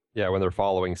City. Yeah, when they're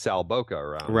following Sal Boca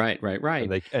around. Right.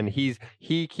 And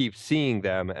he keeps seeing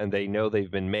them, and they know they've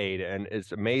been made. And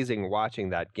it's amazing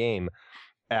watching that game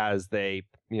as they,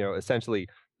 essentially,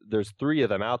 there's 3 of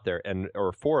them out there,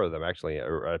 or 4 of them actually,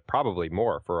 or probably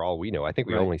more for all we know. I think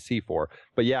we only see 4.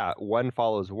 But yeah, one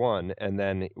follows one, and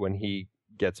then when he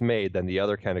gets made, then the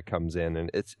other kind of comes in,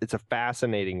 and it's a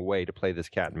fascinating way to play this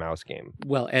cat and mouse game.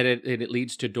 Well, and it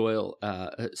leads to Doyle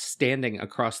standing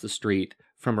across the street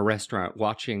from a restaurant,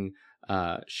 watching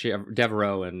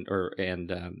Devereaux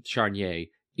and Charnier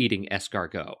eating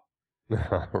escargot.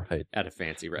 Right, at a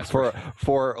fancy restaurant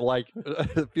for like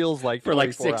it feels like for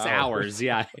like 6 hours.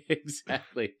 Yeah,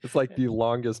 exactly. It's like the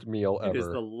longest meal ever. It is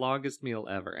the longest meal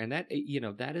ever, and that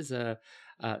that is that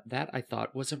I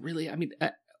thought was a really,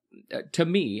 to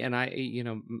me, and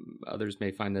others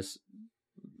may find this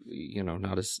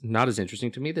not as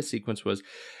interesting. To me, the sequence was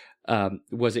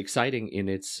exciting in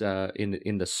its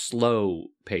in the slow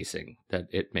pacing that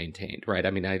it maintained. Right.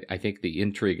 I mean, I think the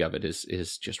intrigue of it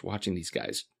is just watching these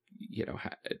guys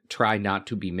try not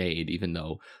to be made, even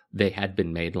though they had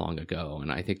been made long ago. And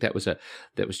I think that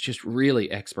was just really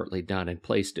expertly done and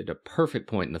placed at a perfect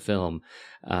point in the film,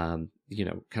 kind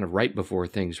of right before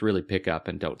things really pick up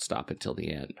and don't stop until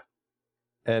the end.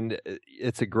 And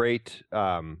it's a great,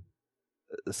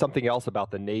 something else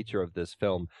about the nature of this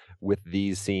film with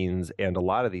these scenes, and a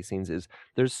lot of these scenes, is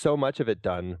there's so much of it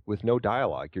done with no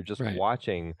dialogue. You're just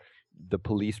watching the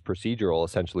police procedural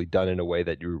essentially done in a way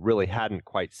that you really hadn't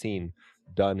quite seen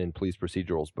done in police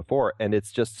procedurals before. And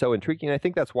it's just so intriguing. I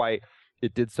think that's why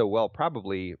it did so well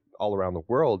probably all around the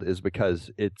world, is because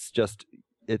it's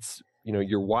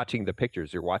you're watching the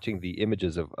pictures, you're watching the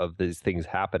images of these things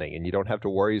happening, and you don't have to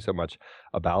worry so much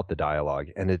about the dialogue.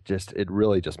 And it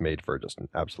really just made for just an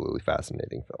absolutely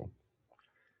fascinating film.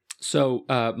 So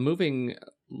moving,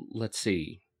 let's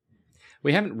see.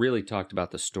 We haven't really talked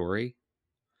about the story.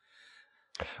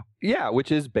 Yeah,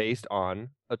 which is based on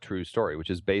a true story, which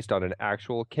is based on an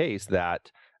actual case that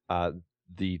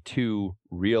the 2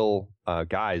 real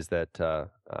guys that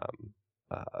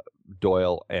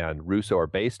Doyle and Russo are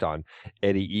based on,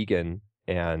 Eddie Egan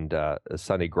and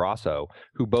Sonny Grosso,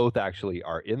 who both actually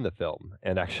are in the film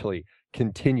and actually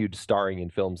continued starring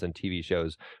in films and TV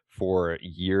shows for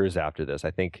years after this.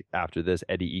 I think after this,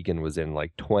 Eddie Egan was in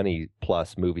like 20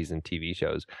 plus movies and TV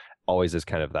shows, always as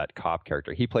kind of that cop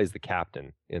character. He plays the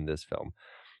captain in this film.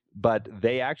 But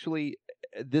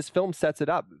this film sets it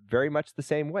up very much the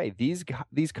same way.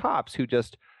 These cops who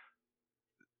just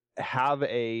have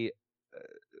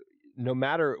no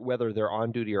matter whether they're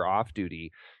on duty or off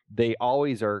duty, they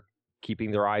always are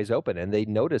keeping their eyes open and they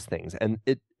notice things. And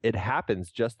it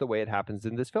happens just the way it happens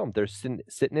in this film. They're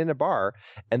sitting in a bar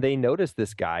and they notice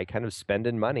this guy kind of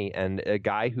spending money, and a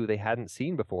guy who they hadn't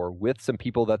seen before with some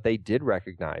people that they did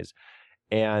recognize.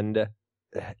 And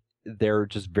their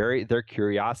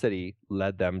curiosity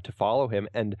led them to follow him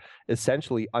and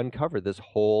essentially uncover this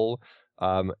whole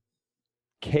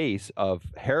case of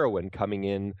heroin coming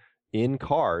in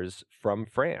cars from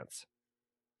France.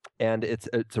 And it's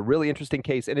a really interesting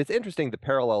case, and it's interesting the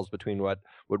parallels between what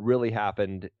really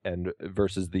happened and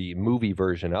versus the movie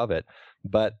version of it.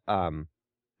 But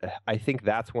I think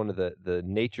that's one of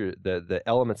the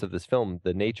elements of this film,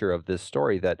 the nature of this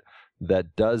story that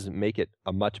does make it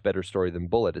a much better story than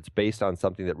Bullitt. It's based on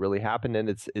something that really happened, and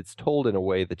it's told in a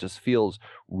way that just feels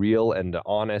real and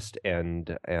honest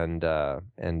and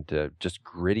just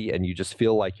gritty, and you just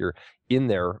feel like you're in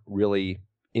there really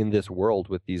in this world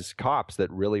with these cops that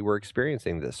really were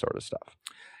experiencing this sort of stuff.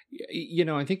 You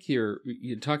know, I think you're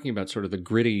talking about sort of the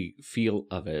gritty feel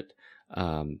of it.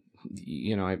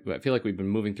 You know, I feel like we've been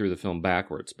moving through the film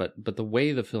backwards, but the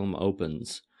way the film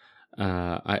opens,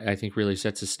 I think really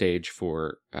sets a stage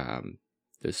for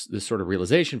this sort of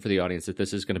realization for the audience that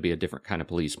this is going to be a different kind of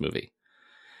police movie.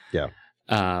 Yeah.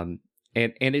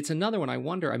 And it's another one. I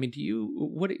wonder. I mean,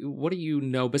 what do you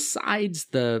know besides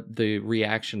the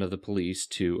reaction of the police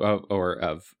to what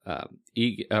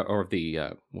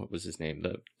was his name,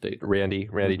 the Randy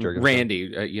Jurgensen.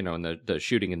 Randy, you know, in the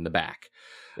shooting in the back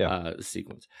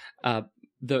sequence.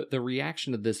 The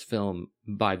reaction of this film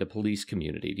by the police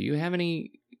community. Do you have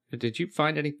any? Did you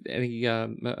find any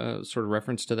sort of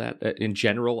reference to that in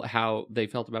general? How they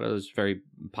felt about it? It was very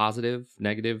positive,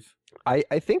 negative.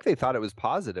 I think they thought it was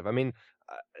positive. I mean,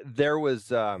 there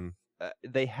was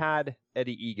they had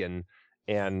Eddie Egan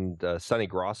and Sonny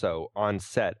Grosso on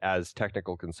set as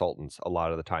technical consultants a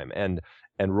lot of the time, and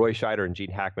Roy Scheider and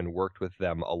Gene Hackman worked with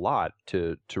them a lot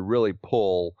to really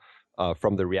pull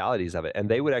from the realities of it. And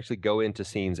they would actually go into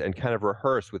scenes and kind of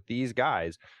rehearse with these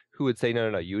guys who would say,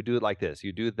 no, you would do it like this,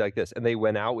 you do it like this. And they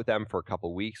went out with them for a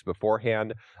couple weeks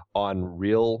beforehand on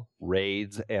real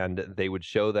raids, and they would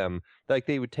show them, like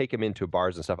they would take them into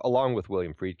bars and stuff, along with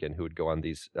William Friedkin, who would go on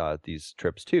these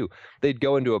trips too. They'd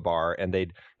go into a bar and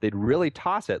they'd really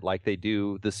toss it like they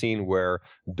do the scene where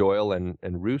Doyle and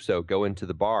Russo go into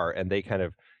the bar and they kind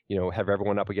of, you know, have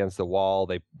everyone up against the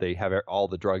wall. They have all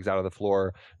the drugs out on the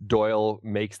floor. Doyle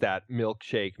makes that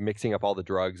milkshake, mixing up all the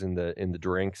drugs in the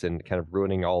drinks and kind of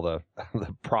ruining all the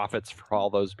profits for all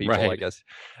those people, right. I guess.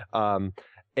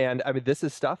 And I mean, this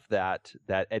is stuff that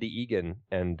Eddie Egan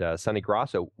and Sonny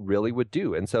Grosso really would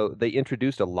do. And so they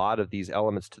introduced a lot of these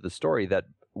elements to the story that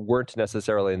weren't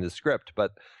necessarily in the script,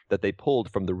 but that they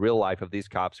pulled from the real life of these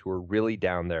cops who were really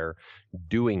down there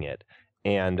doing it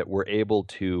and were able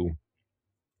to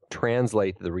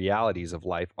translate the realities of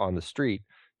life on the street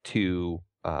to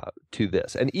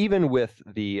this. And even with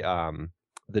the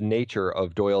nature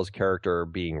of Doyle's character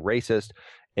being racist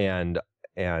and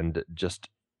just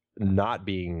not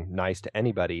being nice to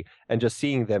anybody, and just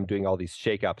seeing them doing all these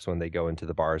shakeups when they go into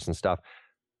the bars and stuff,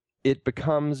 it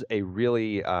becomes a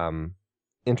really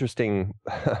interesting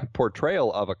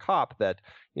portrayal of a cop that,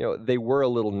 you know, they were a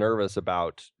little nervous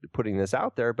about putting this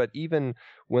out there, but even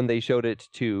when they showed it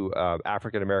to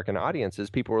African American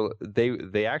audiences, people were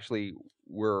they actually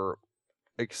were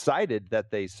excited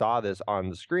that they saw this on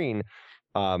the screen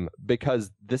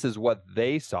because this is what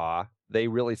they saw. They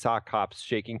really saw cops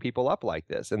shaking people up like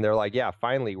this, and they're like, "Yeah,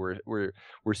 finally, we're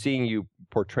seeing you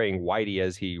portraying Whitey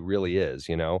as he really is,"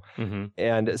 you know. Mm-hmm.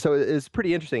 And so it's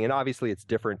pretty interesting. And obviously, it's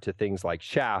different to things like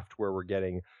Shaft, where we're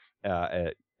getting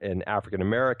an African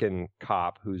American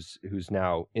cop who's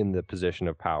now in the position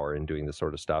of power and doing this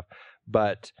sort of stuff.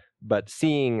 But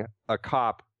seeing a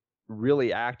cop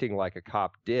really acting like a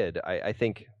cop did, I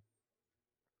think.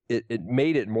 It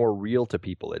made it more real to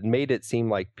people. It made it seem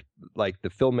like the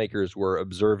filmmakers were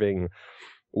observing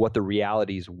what the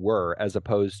realities were, as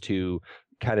opposed to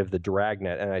kind of the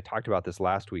dragnet. And I talked about this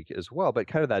last week as well, but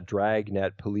kind of that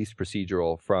dragnet police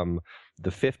procedural from the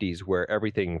 50s where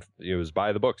everything, it was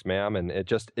by the books, ma'am. And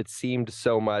it seemed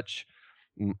so much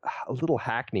a little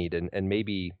hackneyed and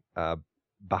maybe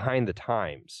behind the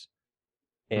times.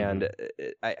 And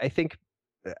I think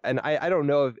and I don't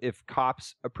know if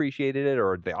cops appreciated it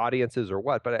or the audiences or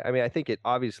what, but I mean, I think it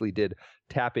obviously did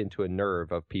tap into a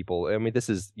nerve of people. I mean, this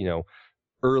is,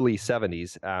 early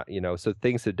 70s, so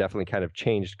things had definitely kind of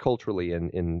changed culturally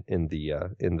in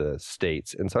the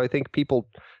States. And so I think people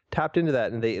tapped into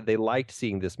that, and they liked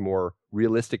seeing this more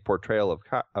realistic portrayal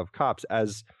of cops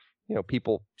as,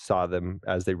 people saw them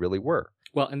as they really were.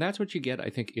 Well, and that's what you get, I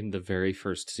think, in the very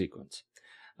first sequence.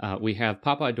 We have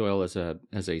Popeye Doyle as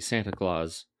a Santa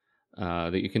Claus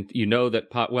that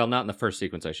that not in the first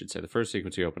sequence, I should say. The first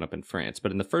sequence you open up in France,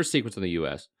 but in the first sequence in the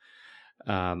U.S.,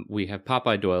 we have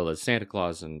Popeye Doyle as Santa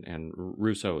Claus and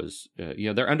Russo as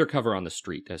they're undercover on the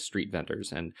street as street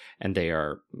vendors, and they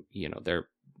are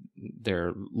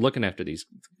they're looking after these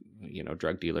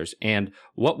drug dealers. And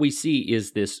what we see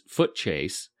is this foot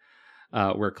chase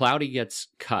where Cloudy gets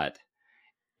cut,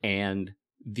 and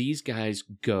these guys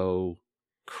go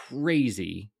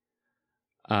crazy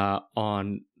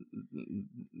on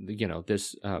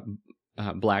this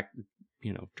black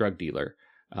drug dealer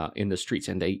in the streets,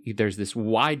 and there's this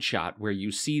wide shot where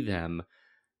you see them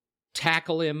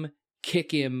tackle him,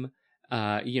 kick him.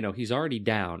 He's already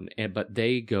down, but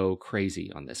they go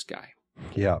crazy on this guy.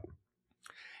 Yeah.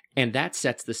 And that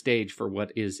sets the stage for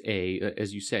what is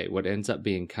as you say, what ends up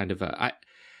being kind of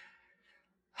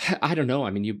I don't know. I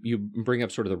mean, you bring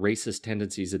up sort of the racist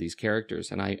tendencies of these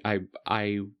characters, and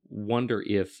I wonder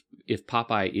if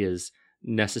Popeye is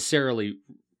necessarily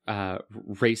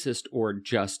racist or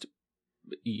just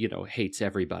hates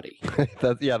everybody.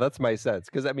 That's my sense.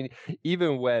 Because I mean,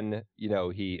 even when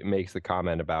he makes the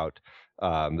comment about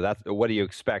that's what do you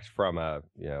expect from a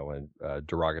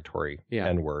derogatory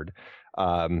N-word,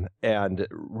 and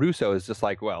Russo is just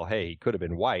like, well, hey, he could have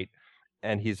been white.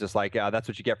 And he's just like, that's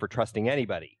what you get for trusting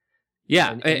anybody.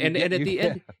 Yeah, and at the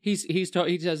end, he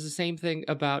does the same thing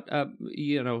about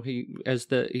he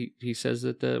says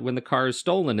that when the car is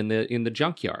stolen in the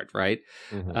junkyard, right?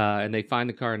 Mm-hmm. And they find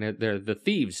the car and they're the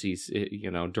thieves. He's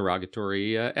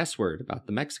derogatory S word about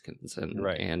the Mexicans, and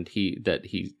right. And he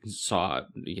saw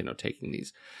taking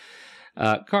these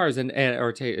cars and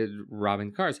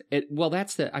robbing cars.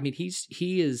 That's the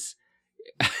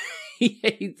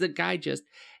guy just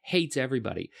hates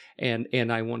everybody,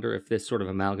 and I wonder if this sort of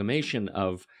amalgamation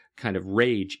of kind of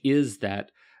rage is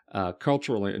that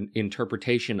cultural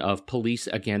interpretation of police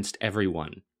against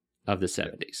everyone of the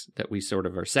 70s that we sort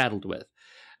of are saddled with,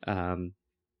 and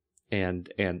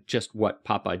just what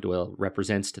Popeye Doyle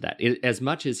represents to that. As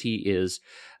much as he is,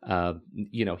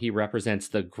 he represents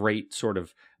the great sort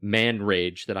of man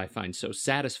rage that I find so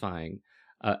satisfying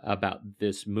about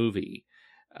this movie.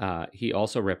 He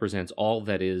also represents all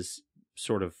that is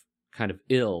sort of kind of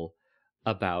ill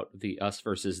about the us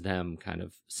versus them kind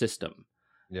of system.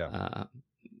 Yeah.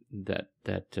 That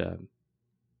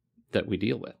we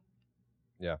deal with.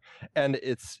 Yeah. And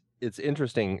it's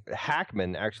interesting.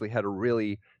 Hackman actually had a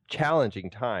really challenging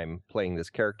time playing this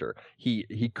character.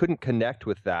 He couldn't connect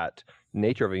with that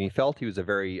nature of him. He felt he was a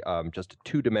very just a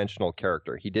two-dimensional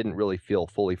character. He didn't really feel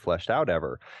fully fleshed out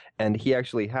ever. And he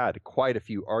actually had quite a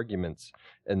few arguments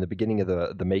in the beginning of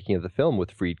the making of the film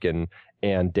with Friedkin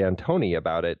and D'Antoni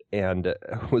about it, and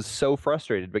was so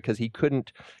frustrated because he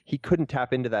couldn't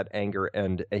tap into that anger,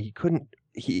 and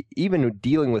he even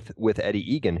dealing with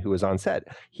Eddie Egan, who was on set,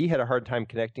 he had a hard time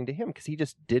connecting to him because he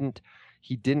just didn't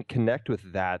connect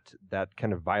with that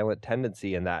kind of violent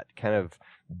tendency and that kind of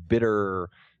bitter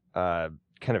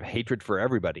kind of hatred for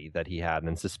everybody that he had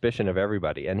and suspicion of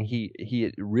everybody. And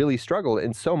he really struggled,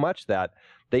 and so much that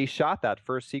they shot that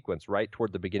first sequence right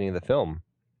toward the beginning of the film,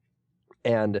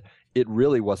 and it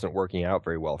really wasn't working out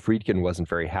very well. Friedkin wasn't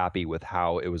very happy with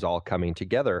how it was all coming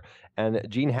together, and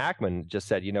Gene Hackman just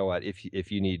said, you know what,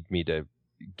 if you need me to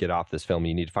get off this film,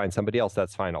 you need to find somebody else,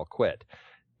 that's fine, I'll quit.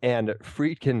 And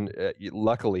Friedkin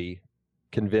luckily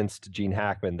convinced Gene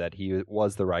Hackman that he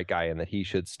was the right guy and that he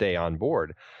should stay on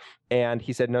board. And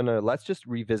he said, no, let's just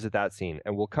revisit that scene,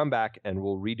 and we'll come back and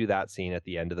we'll redo that scene at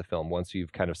the end of the film once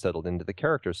you've kind of settled into the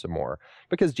character some more.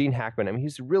 Because Gene Hackman, I mean,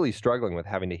 he's really struggling with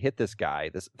having to hit this guy,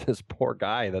 this poor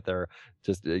guy that they're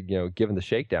just giving the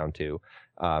shakedown to.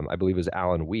 I believe it was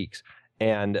Alan Weeks,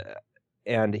 and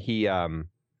he and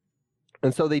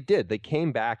so they did. They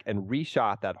came back and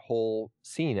reshot that whole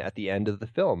scene at the end of the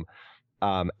film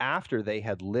after they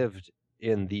had lived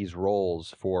in these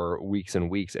roles for weeks and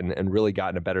weeks and really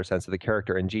gotten a better sense of the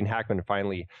character. And Gene Hackman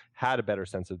finally had a better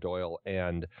sense of Doyle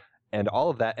and all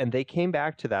of that. And they came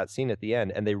back to that scene at the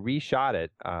end and they reshot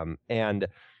it. And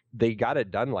they got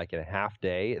it done like in a half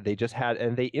day. They just had,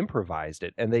 and they improvised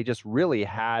it, and they just really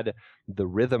had the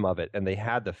rhythm of it, and they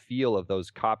had the feel of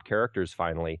those cop characters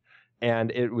finally.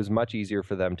 And it was much easier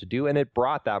for them to do, and it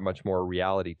brought that much more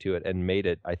reality to it, and made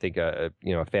it, I think, a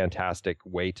fantastic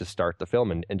way to start the film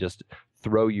and just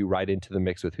throw you right into the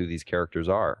mix with who these characters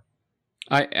are.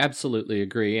 I absolutely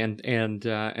agree, and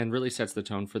really sets the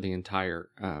tone for the entire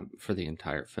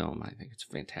film. I think it's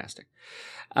fantastic.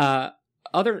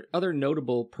 Other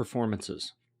notable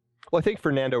performances. Well, I think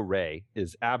Fernando Rey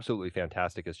is absolutely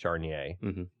fantastic as Charnier.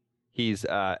 Mm-hmm. He's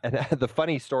and the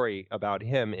funny story about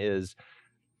him is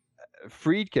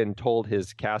Friedkin told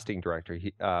his casting director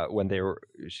when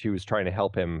she was trying to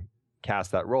help him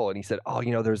cast that role, and he said, "Oh,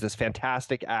 there's this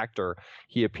fantastic actor.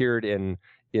 He appeared in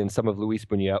some of Luis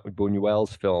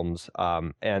Buñuel's films,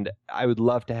 and I would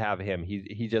love to have him.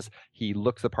 He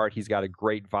looks the part. He's got a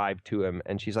great vibe to him."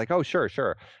 And she's like, "Oh,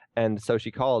 sure." And so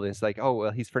she called, and it's like, "Oh,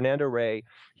 well, he's Fernando Rey.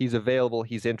 He's available.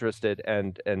 He's interested,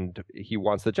 and he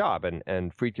wants the job."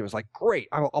 And Friedkin was like, "Great,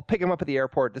 I'll pick him up at the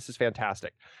airport. This is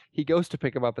fantastic." He goes to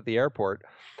pick him up at the airport,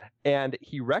 and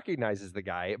he recognizes the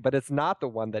guy, but it's not the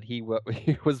one that he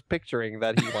was picturing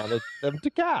that he wanted them to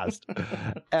cast.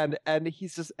 And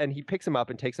he picks him up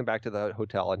and takes him back to the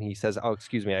hotel, and he says, "Oh,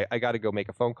 excuse me, I got to go make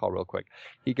a phone call real quick."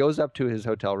 He goes up to his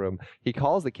hotel room. He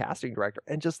calls the casting director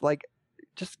and just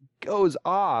goes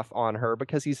off on her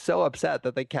because he's so upset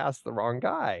that they cast the wrong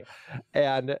guy.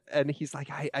 And he's like,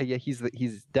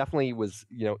 he's definitely was,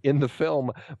 in the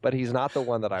film, but he's not the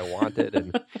one that I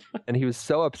wanted. And he was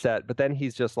so upset, but then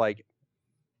he's just like,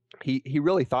 he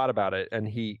really thought about it, and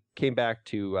he came back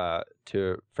to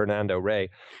Fernando Rey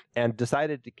and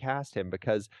decided to cast him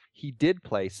because he did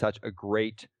play such a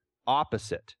great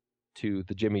opposite to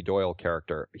the Jimmy Doyle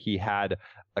character. He had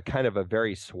a kind of a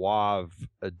very suave,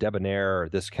 debonair,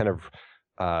 this kind of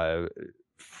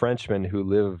Frenchman who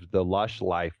lived the lush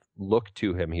life look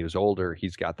to him. He was older.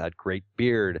 He's got that great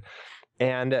beard.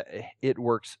 And it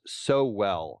works so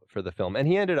well for the film. And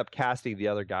he ended up casting the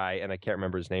other guy, and I can't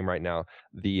remember his name right now,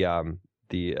 the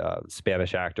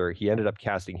Spanish actor. He ended up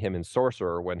casting him in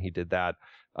Sorcerer when he did that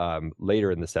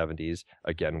later in the 70s,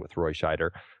 again with Roy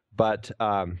Scheider. But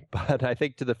I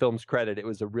think to the film's credit, it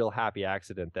was a real happy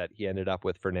accident that he ended up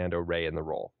with Fernando Rey in the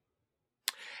role.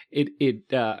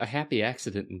 A happy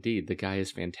accident indeed. The guy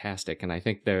is fantastic, and I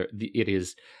think it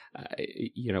is,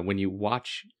 when you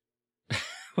watch,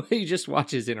 you just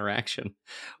watch his interaction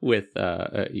with,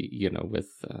 with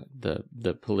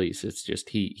the police. It's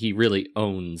just he really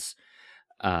owns,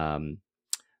 that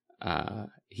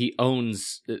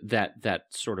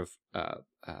sort of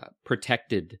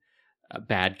protected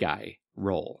bad guy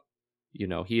role.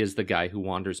 He is the guy who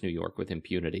wanders New York with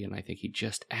impunity, and I think he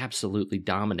just absolutely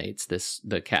dominates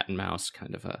the cat and mouse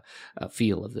kind of a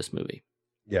feel of this movie.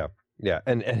 Yeah,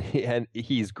 and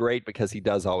he's great because he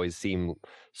does always seem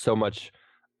so much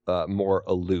more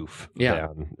aloof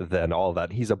than all of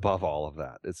that. He's above all of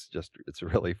that. It's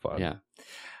really fun. Yeah.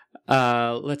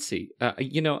 Let's see.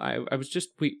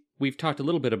 We've talked a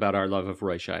little bit about our love of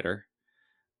Roy Scheider.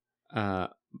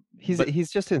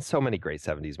 He's just in so many great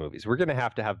 70s movies. We're going to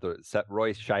have the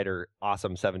Roy Scheider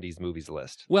awesome 70s movies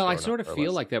list. Well, I sort of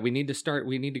feel like that. We need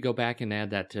to go back and add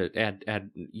that to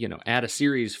add a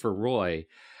series for Roy,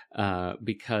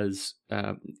 because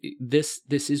this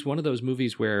is one of those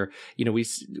movies where,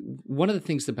 one of the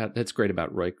things that's great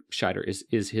about Roy Scheider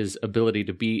is his ability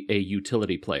to be a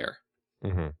utility player.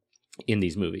 Mm-hmm. In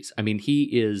these movies. I mean, he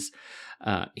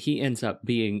ends up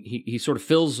being, he sort of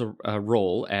fills a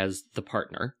role as the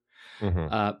partner,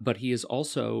 but he is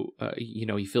also,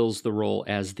 he fills the role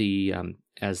as the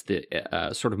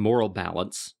sort of moral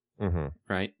balance,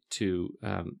 right, to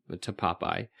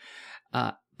Popeye.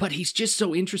 But he's just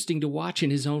so interesting to watch in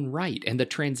his own right. And the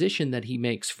transition that he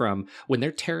makes from when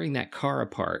they're tearing that car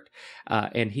apart,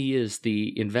 and he is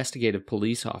the investigative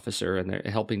police officer, and they're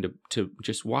helping to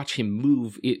just watch him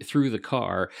move through the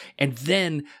car, and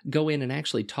then go in and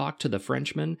actually talk to the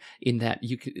Frenchman in that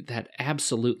you could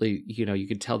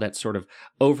tell that sort of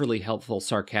overly helpful,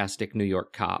 sarcastic New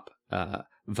York cop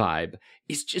vibe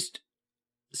is just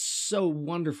so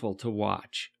wonderful to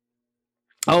watch.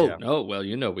 Oh, well,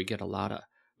 we get a lot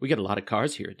of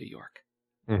cars here in New York,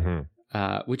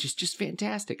 which is just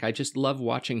fantastic. I just love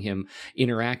watching him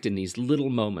interact in these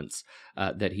little moments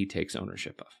that he takes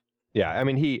ownership of. Yeah, I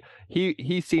mean,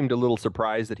 he seemed a little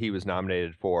surprised that he was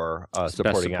nominated for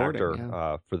supporting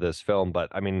actor for this film, but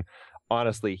I mean,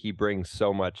 honestly, he brings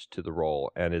so much to the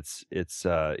role, and it's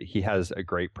he has a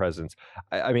great presence.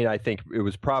 I mean, I think it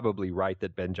was probably right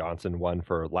that Ben Johnson won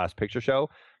for Last Picture Show,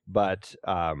 but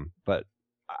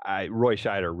Roy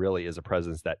Scheider really is a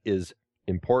presence that is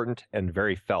important and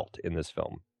very felt in this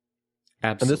film.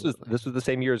 Absolutely. And this was the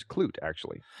same year as Klute,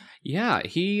 actually. Yeah,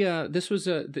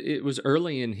 it was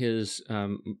early in his,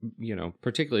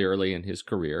 particularly early in his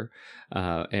career,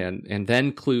 and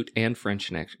then Klute and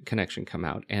French Connection come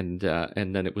out, and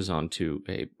then it was on to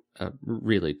a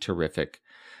really terrific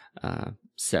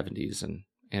 70s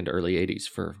and early 80s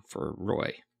for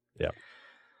Roy. Yeah.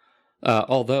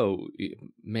 Although,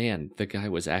 man, the guy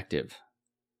was active.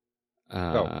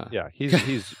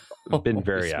 He's been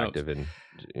very active in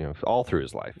all through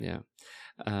his life. Yeah.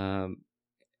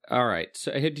 All right.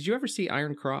 So, did you ever see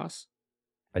Iron Cross?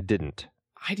 I didn't.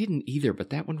 I didn't either, but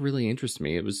that one really interests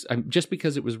me. It was just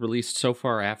because it was released so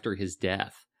far after his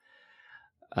death.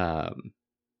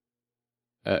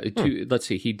 Let's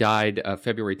see. He died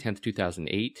February 10th,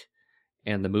 2008,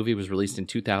 and the movie was released in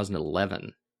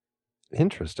 2011.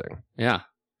 Interesting. Yeah.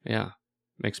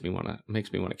 Makes me want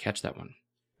to catch that one.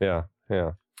 Yeah.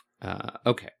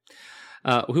 Okay.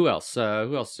 Who else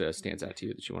stands out to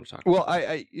you that you want to talk about? Well,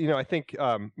 I think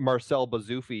Marcel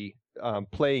Bozzuffi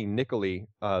playing Niccoli,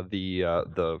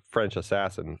 the French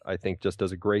assassin, I think just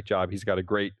does a great job. He's got a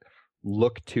great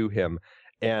look to him,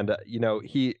 and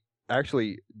he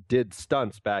actually did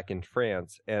stunts back in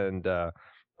France, and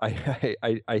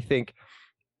I think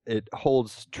it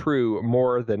holds true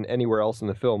more than anywhere else in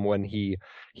the film when he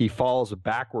falls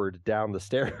backward down the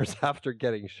stairs after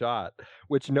getting shot,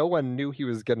 which no one knew he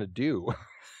was going to do.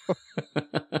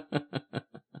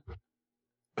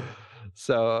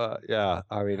 So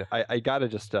I mean, I gotta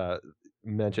just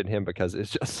mention him because it's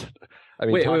just, I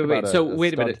mean, wait. So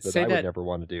wait a minute. Say that I would never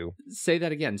want to do. Say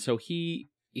that again. So he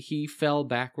fell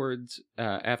backwards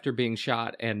after being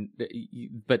shot,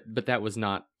 but that was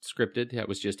not scripted. That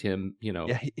was just him,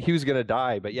 Yeah, he was gonna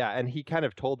die, but and he kind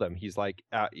of told them, he's like,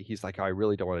 I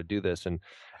really don't want to do this, and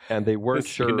they weren't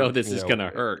sure. This is gonna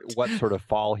hurt. What sort of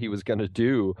fall he was gonna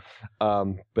do,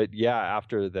 but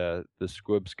after the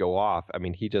squibs go off, I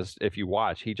mean, if you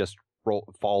watch, he just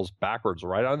falls backwards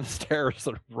right on the stairs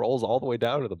and rolls all the way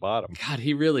down to the bottom. God,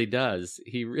 he really does.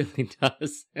 He really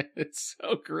does. It's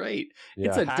so great. Yeah,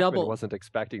 it's a Hackman double. Wasn't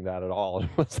expecting that at all. It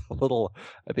was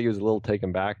I think he was a little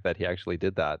taken back that he actually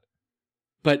did that.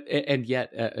 But and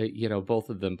yet,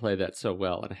 both of them play that so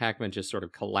well, and Hackman just sort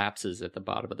of collapses at the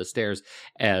bottom of the stairs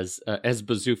as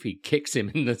Bozzuffi kicks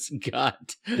him in the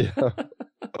gut. Yeah.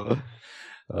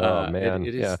 Oh man,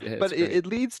 it is, but it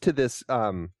leads to this.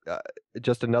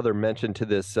 Just another mention to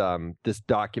this this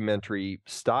documentary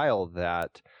style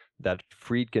that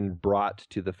Friedkin brought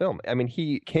to the film. I mean,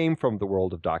 he came from the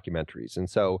world of documentaries, and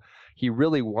so he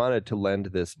really wanted to lend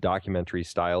this documentary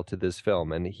style to this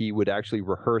film. And he would actually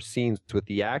rehearse scenes with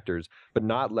the actors, but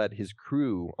not let his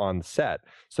crew on set,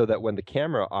 so that when the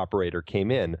camera operator came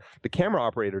in, the camera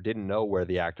operator didn't know where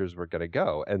the actors were going to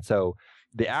go, and so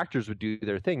the actors would do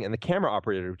their thing, and the camera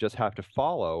operator would just have to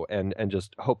follow and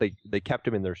just hope they kept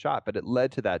him in their shot. But it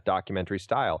led to that documentary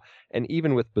style. And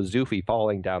even with Bozzuffi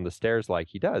falling down the stairs like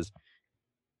he does,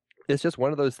 it's just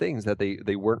one of those things that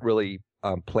they weren't really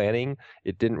planning.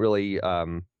 It didn't really,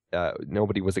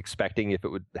 nobody was expecting if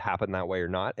it would happen that way or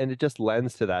not. And it just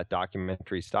lends to that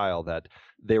documentary style that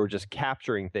they were just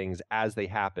capturing things as they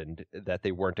happened that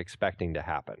they weren't expecting to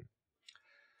happen.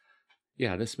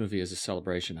 Yeah, this movie is a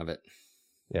celebration of it.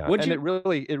 Yeah, it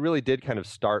really did kind of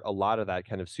start a lot of that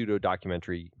kind of pseudo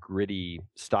documentary, gritty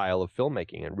style of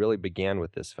filmmaking. It really began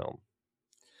with this film.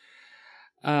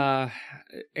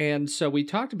 And so we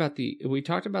talked about the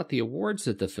awards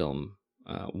that the film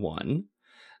won,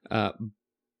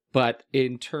 but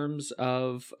in terms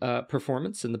of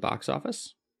performance in the box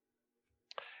office,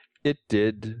 it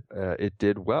did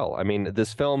well. I mean,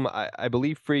 this film, I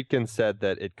believe Friedkin said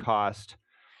that it cost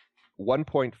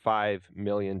 $1.5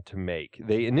 million to make.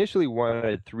 They initially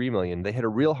wanted $3 million. They had a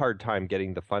real hard time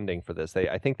getting the funding for this.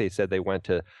 I think they said they went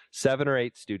to 7 or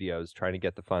 8 studios trying to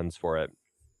get the funds for it.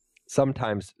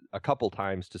 Sometimes a couple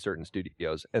times to certain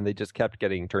studios, and they just kept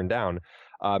getting turned down.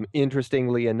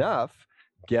 Interestingly enough,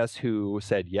 guess who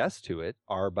said yes to it?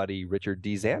 Our buddy Richard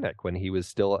D. Zanuck, when he was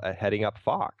still heading up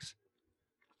Fox.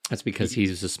 That's because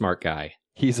he's a smart guy.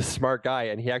 He's a smart guy,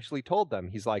 and he actually told them,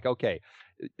 he's like, okay,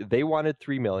 they wanted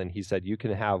 $3 million. He said, you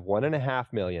can have $1.5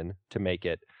 million to make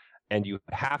it, and you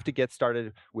have to get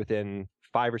started within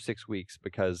 5 or 6 weeks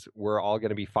because we're all going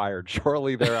to be fired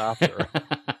shortly thereafter.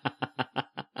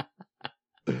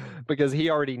 Because he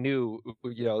already knew,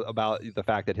 about the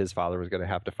fact that his father was going to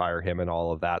have to fire him and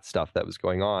all of that stuff that was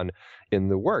going on in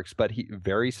the works. But he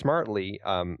very smartly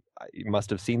must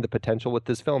have seen the potential with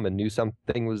this film and knew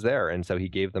something was there. And so he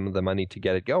gave them the money to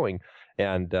get it going.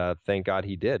 And thank God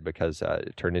he did, because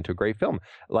it turned into a great film.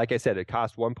 Like I said, it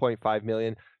cost $1.5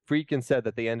 million. Friedkin said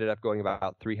that they ended up going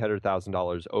about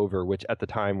 $300,000 over, which at the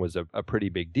time was a pretty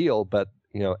big deal, but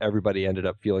everybody ended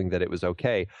up feeling that it was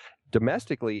okay.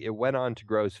 Domestically, it went on to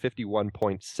gross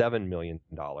 $51.7 million.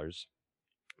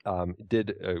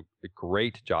 Did a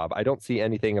great job. I don't see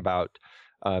anything about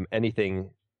anything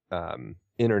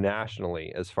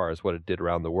internationally as far as what it did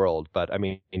around the world. But I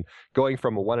mean, going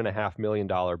from a $1.5 million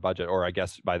budget, or I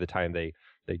guess by the time they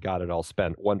got it all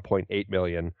spent, $1.8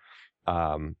 million,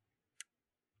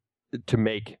 to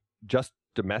make just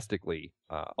domestically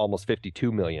almost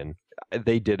 $52 million,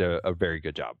 they did a very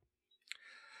good job.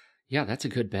 Yeah, that's a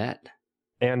good bet.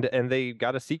 And they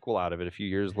got a sequel out of it a few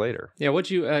years later. Yeah,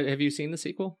 have you seen the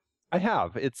sequel? I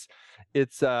have.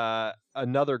 It's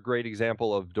another great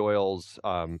example of Doyle's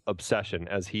obsession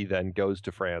as he then goes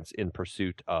to France in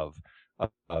pursuit of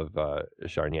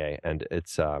Charnier, and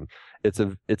it's an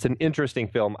interesting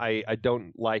film. I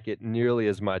don't like it nearly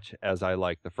as much as I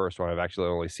like the first one. I've actually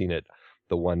only seen it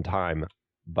the one time,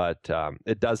 but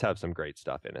it does have some great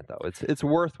stuff in it, though. It's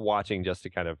worth watching just to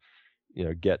kind of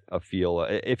get a feel.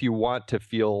 If you want to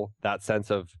feel that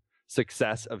sense of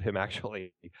success of him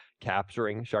actually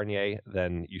capturing Charnier,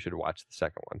 then you should watch the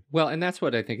second one. Well, and that's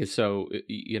what I think is so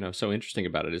so interesting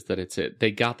about it, is that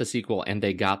they got the sequel and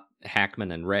they got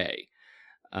Hackman and Ray.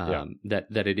 That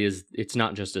it's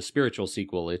not just a spiritual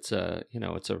sequel. It's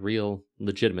it's a real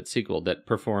legitimate sequel that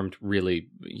performed really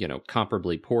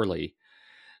comparably poorly.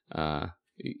 In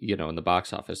the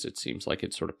box office, it seems like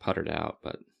it sort of puttered out,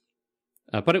 but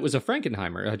it was a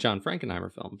John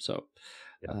Frankenheimer film. So,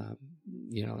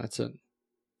 that's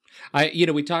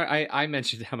I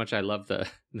mentioned how much I love the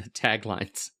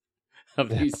taglines of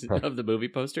these of the movie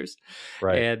posters,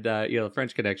 right? And the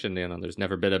French Connection. There's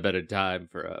never been a better time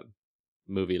for a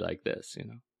movie like this.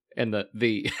 And the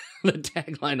the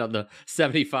tagline on the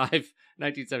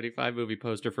 1975 movie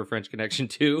poster for French Connection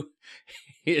 2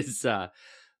 is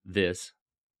 "This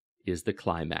is the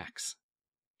climax."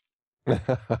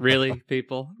 Really,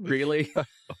 people? Really?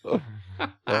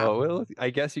 Well,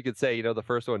 I guess you could say, the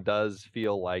first one does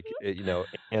feel like,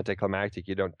 anticlimactic.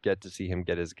 You don't get to see him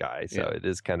get his guy. So It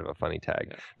is kind of a funny tag.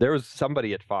 Yeah. There was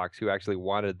somebody at Fox who actually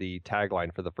wanted the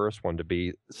tagline for the first one to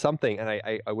be something, and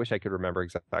I wish I could remember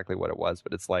exactly what it was,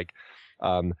 but it's like,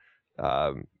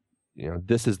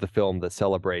 this is the film that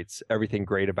celebrates everything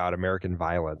great about American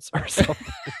violence or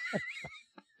something.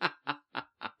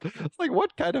 It's like,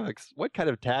 what kind of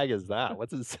tag is that?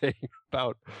 What's it saying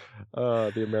about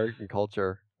the American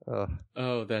culture?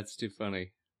 Oh, that's too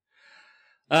funny.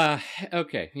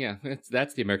 Okay, yeah,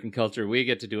 that's the American culture. We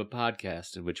get to do a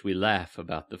podcast in which we laugh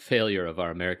about the failure of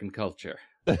our American culture.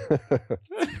 What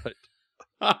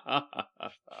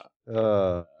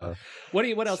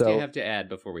else do you have to add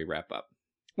before we wrap up?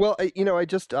 Well, I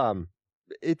just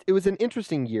it was an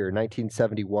interesting year,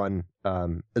 1971,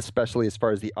 especially as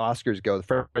far as the Oscars go.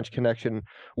 The French Connection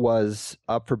was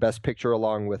up for Best Picture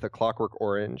along with A Clockwork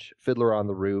Orange, Fiddler on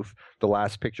the Roof, The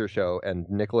Last Picture Show, and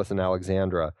Nicholas and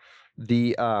Alexandra.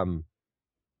 This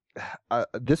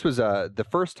was the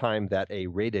first time that a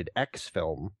rated X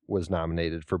film was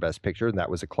nominated for Best Picture, and that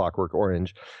was A Clockwork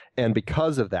Orange. And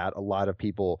because of that, a lot of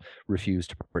people refused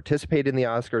to participate in the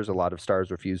Oscars. A lot of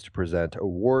stars refused to present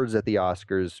awards at the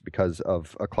Oscars because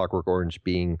of A Clockwork Orange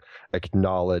being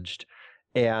acknowledged.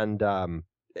 And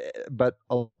but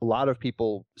a lot of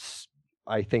people,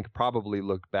 I think, probably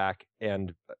look back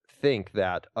and think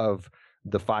that of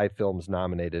the 5 films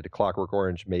nominated, A Clockwork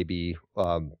Orange may be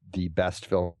the best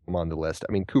film on the list.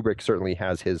 I mean, Kubrick certainly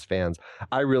has his fans.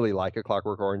 I really like A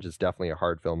Clockwork Orange. It's definitely a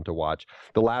hard film to watch.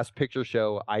 The Last Picture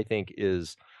Show, I think,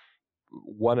 is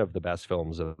one of the best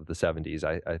films of the 70s.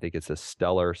 I think it's a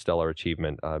stellar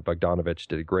achievement. Bogdanovich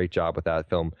did a great job with that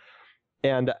film.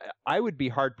 And I would be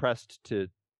hard-pressed to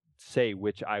say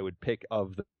which I would pick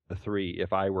of the 3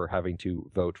 if I were having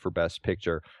to vote for Best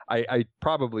Picture. I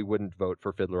probably wouldn't vote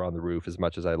for Fiddler on the Roof as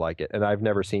much as I like it, and I've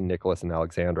never seen Nicholas and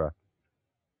Alexandra.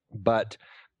 But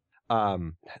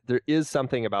there is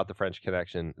something about the French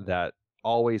Connection that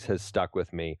always has stuck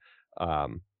with me.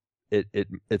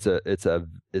 It's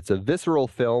a visceral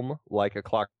film like A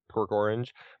Clockwork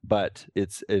Orange, but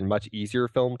it's a much easier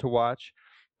film to watch.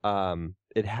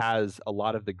 It has a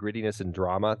lot of the grittiness and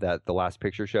drama that The Last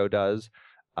Picture Show does,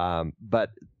 but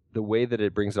the way that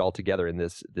it brings it all together in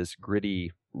this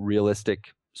gritty,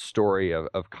 realistic story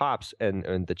of cops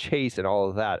and the chase and all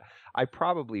of that, I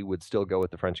probably would still go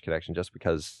with The French Connection just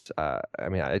because, I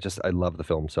love the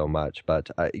film so much. But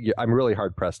I'm really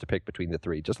hard-pressed to pick between the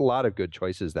 3. Just a lot of good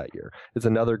choices that year. It's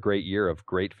another great year of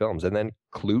great films. And then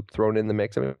Klute thrown in the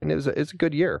mix. I mean, it's a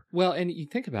good year. Well, and you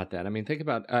think about that. I mean, think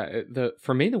about,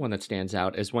 for me, the one that stands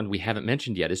out as one we haven't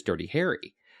mentioned yet is Dirty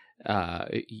Harry.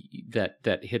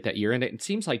 that hit that year, and it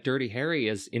seems like Dirty Harry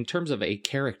is, in terms of a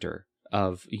character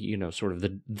of sort of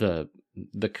the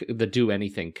do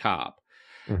anything cop.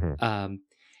 Mm-hmm.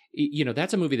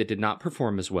 That's a movie that did not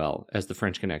perform as well as The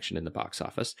French Connection in the box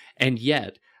office, and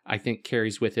yet I think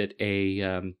carries with it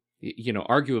a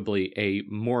arguably a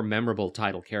more memorable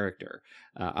title character.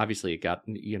 Obviously, it got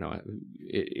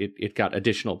it got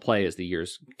additional play as the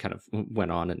years kind of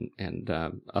went on, and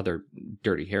other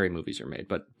Dirty Harry movies are made.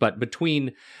 But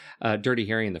between Dirty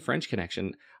Harry and The French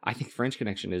Connection, I think French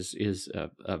Connection is a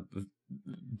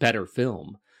better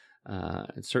film.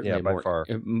 It's certainly a more far.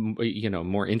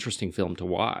 More interesting film to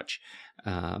watch.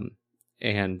 And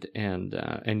yet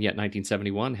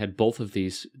 1971 had both of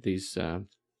these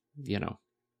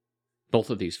both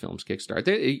of these films kickstart.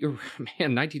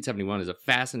 Man, 1971 is a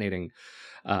fascinating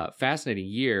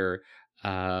year.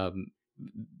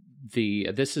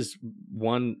 This is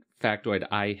one factoid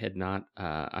I had not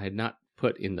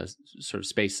put in the sort of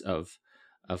space of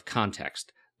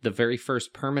context. The very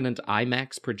first permanent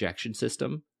IMAX projection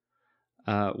system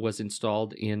was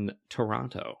installed in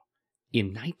Toronto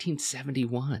in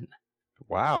 1971.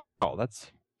 Wow,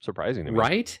 that's surprising to me.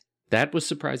 Right? That was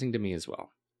surprising to me as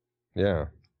well. Yeah.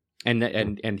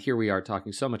 And here we are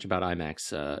talking so much about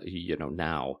IMAX,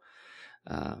 now,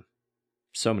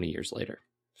 so many years later.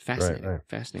 Fascinating, right.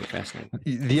 Fascinating.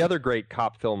 The other great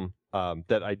cop film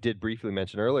that I did briefly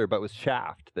mention earlier, but was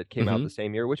Shaft, that came out the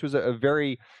same year, which was a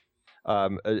very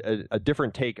a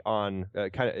different take on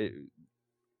kind of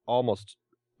almost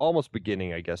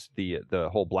beginning, I guess, the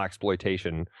whole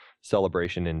blaxploitation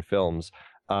celebration in films.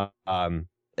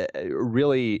 A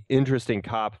really interesting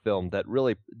cop film that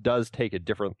really does take a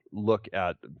different look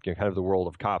at kind of the world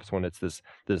of cops when it's this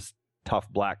tough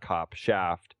black cop,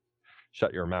 Shaft,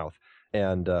 Shut Your Mouth,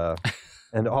 and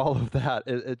all of that.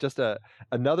 It's just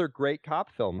another great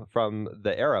cop film from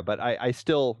the era. But I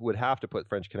still would have to put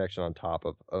French Connection on top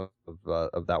of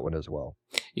that one as well.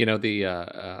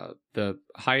 The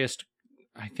highest,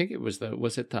 I think it was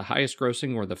the highest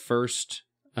grossing or the first.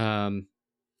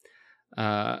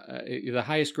 The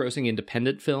highest grossing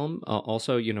independent film.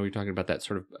 Also, you're talking about that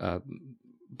sort of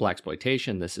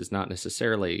blaxploitation. This is not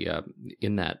necessarily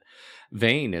in that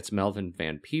vein. It's Melvin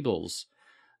Van Peebles'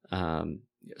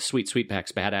 Sweet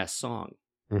Sweetback's Badass Song.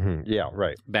 Mm-hmm. Yeah,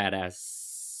 right. Badass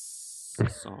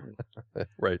Song.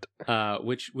 Right.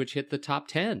 Which hit the top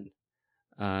 10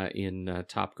 in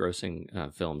top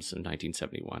grossing films in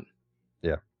 1971.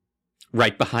 Yeah.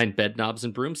 Right behind Bedknobs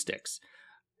and Broomsticks,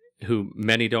 who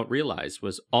many don't realize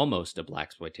was almost a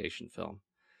blaxploitation film,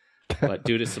 but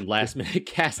due to some last-minute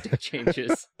casting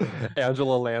changes,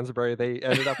 Angela Lansbury they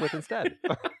ended up with instead.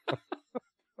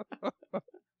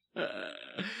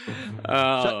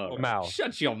 Shut your mouth.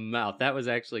 Shut your mouth. That was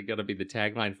actually going to be the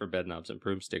tagline for Bedknobs and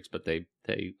Broomsticks, but they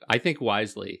I think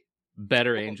wisely,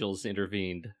 better angels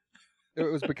intervened.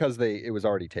 It was because it was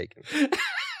already taken.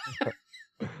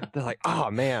 They're like, oh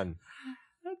man.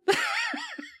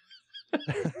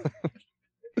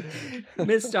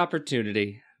 Missed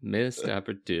opportunity.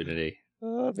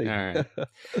 All right.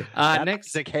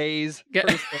 Next, Isaac Hayes.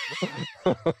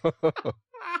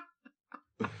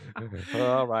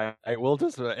 All right. We'll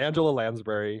just Angela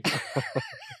Lansbury.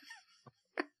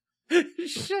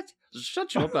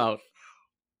 Shut your mouth.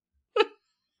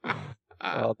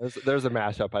 Oh, there's a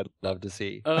mashup I'd love to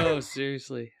see. Oh,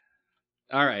 seriously.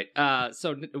 All right.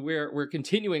 So we're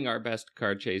continuing our best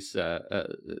car chase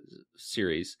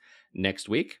series next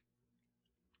week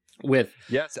with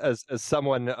as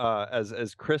someone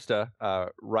as Krista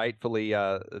rightfully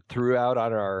threw out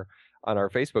on our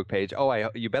Facebook page. Oh,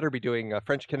 you better be doing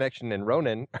French Connection and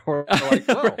Ronin. We're like,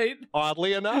 oh, right?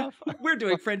 Oddly enough, we're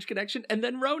doing French Connection and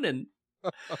then Ronin.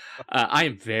 I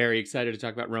am very excited to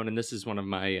talk about Ronin. This is one of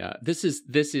my this is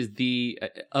the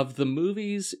of the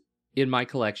movies in my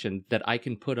collection that I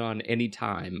can put on any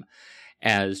time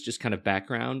as just kind of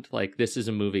background. Like, this is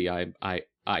a movie I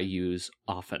use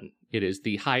often. It is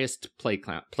the highest play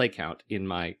count in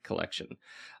my collection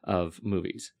of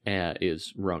movies,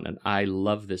 is Ronin. I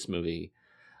love this movie.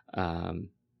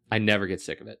 I never get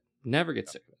sick of it.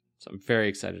 So I'm very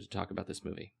excited to talk about this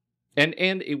movie.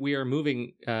 And we are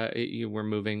moving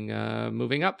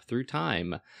moving up through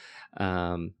time.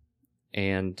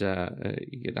 And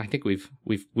I think we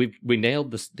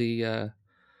nailed the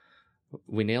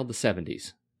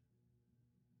 70s,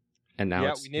 and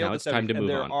now it's time to move on.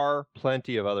 There are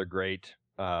plenty of other great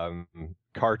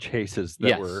car chases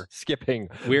that we're skipping.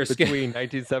 We're between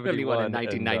 1971 and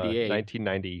 1998.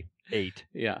 1998.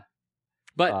 Yeah,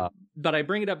 but I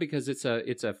bring it up because it's a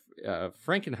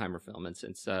Frankenheimer film, and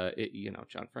since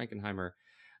John Frankenheimer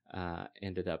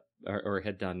ended up or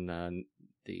had done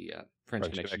French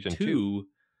Connection 2.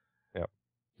 Yep.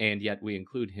 And yet we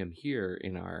include him here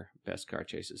in our best car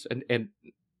chases. And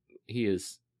he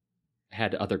has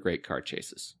had other great car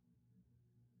chases.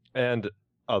 And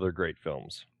other great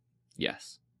films.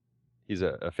 Yes. He's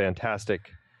a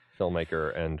fantastic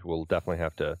filmmaker, and we'll definitely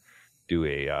have to do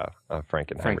a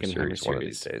Frankenheimer series one of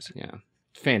these days. Yeah.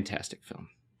 Fantastic film.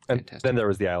 And then there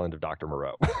was The Island of Dr.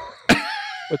 Moreau,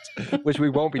 which we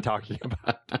won't be talking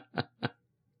about.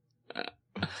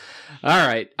 All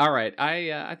right.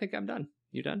 I think I'm done.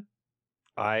 You done?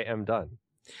 I am done.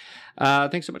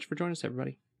 Thanks so much for joining us,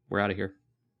 everybody. We're out of here.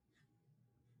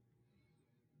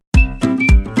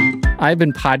 I've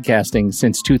been podcasting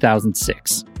since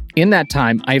 2006. In that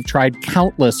time, I've tried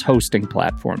countless hosting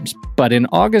platforms, but in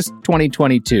August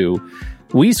 2022,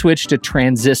 we switched to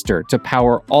Transistor to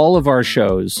power all of our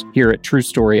shows here at True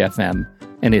Story FM,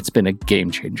 and it's been a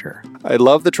game changer. I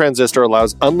love the Transistor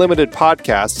allows unlimited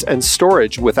podcasts and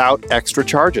storage without extra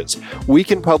charges. We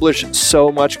can publish so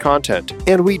much content,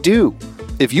 and we do.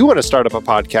 If you want to start up a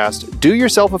podcast, do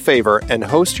yourself a favor and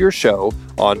host your show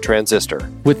on Transistor.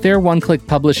 With their one-click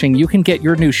publishing, you can get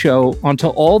your new show onto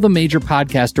all the major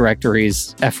podcast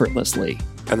directories effortlessly.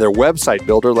 And their website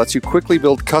builder lets you quickly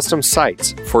build custom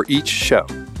sites for each show.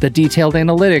 The detailed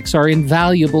analytics are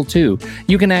invaluable too.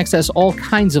 You can access all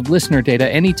kinds of listener data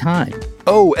anytime.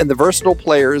 Oh, and the versatile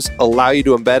players allow you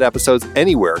to embed episodes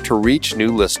anywhere to reach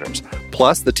new listeners.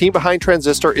 Plus, the team behind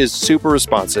Transistor is super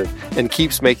responsive and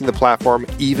keeps making the platform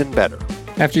even better.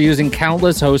 After using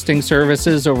countless hosting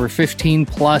services over 15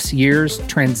 plus years,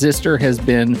 Transistor has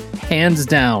been, hands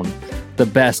down, the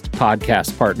best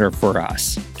podcast partner for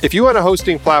us. If you want a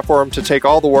hosting platform to take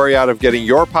all the worry out of getting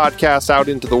your podcast out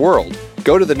into the world,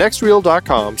 go to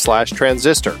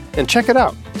thenextreel.com/transistor and check it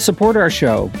out. Support our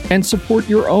show and support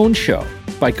your own show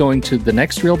by going to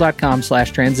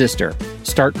thenextreel.com/transistor.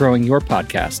 Start growing your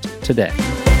podcast today.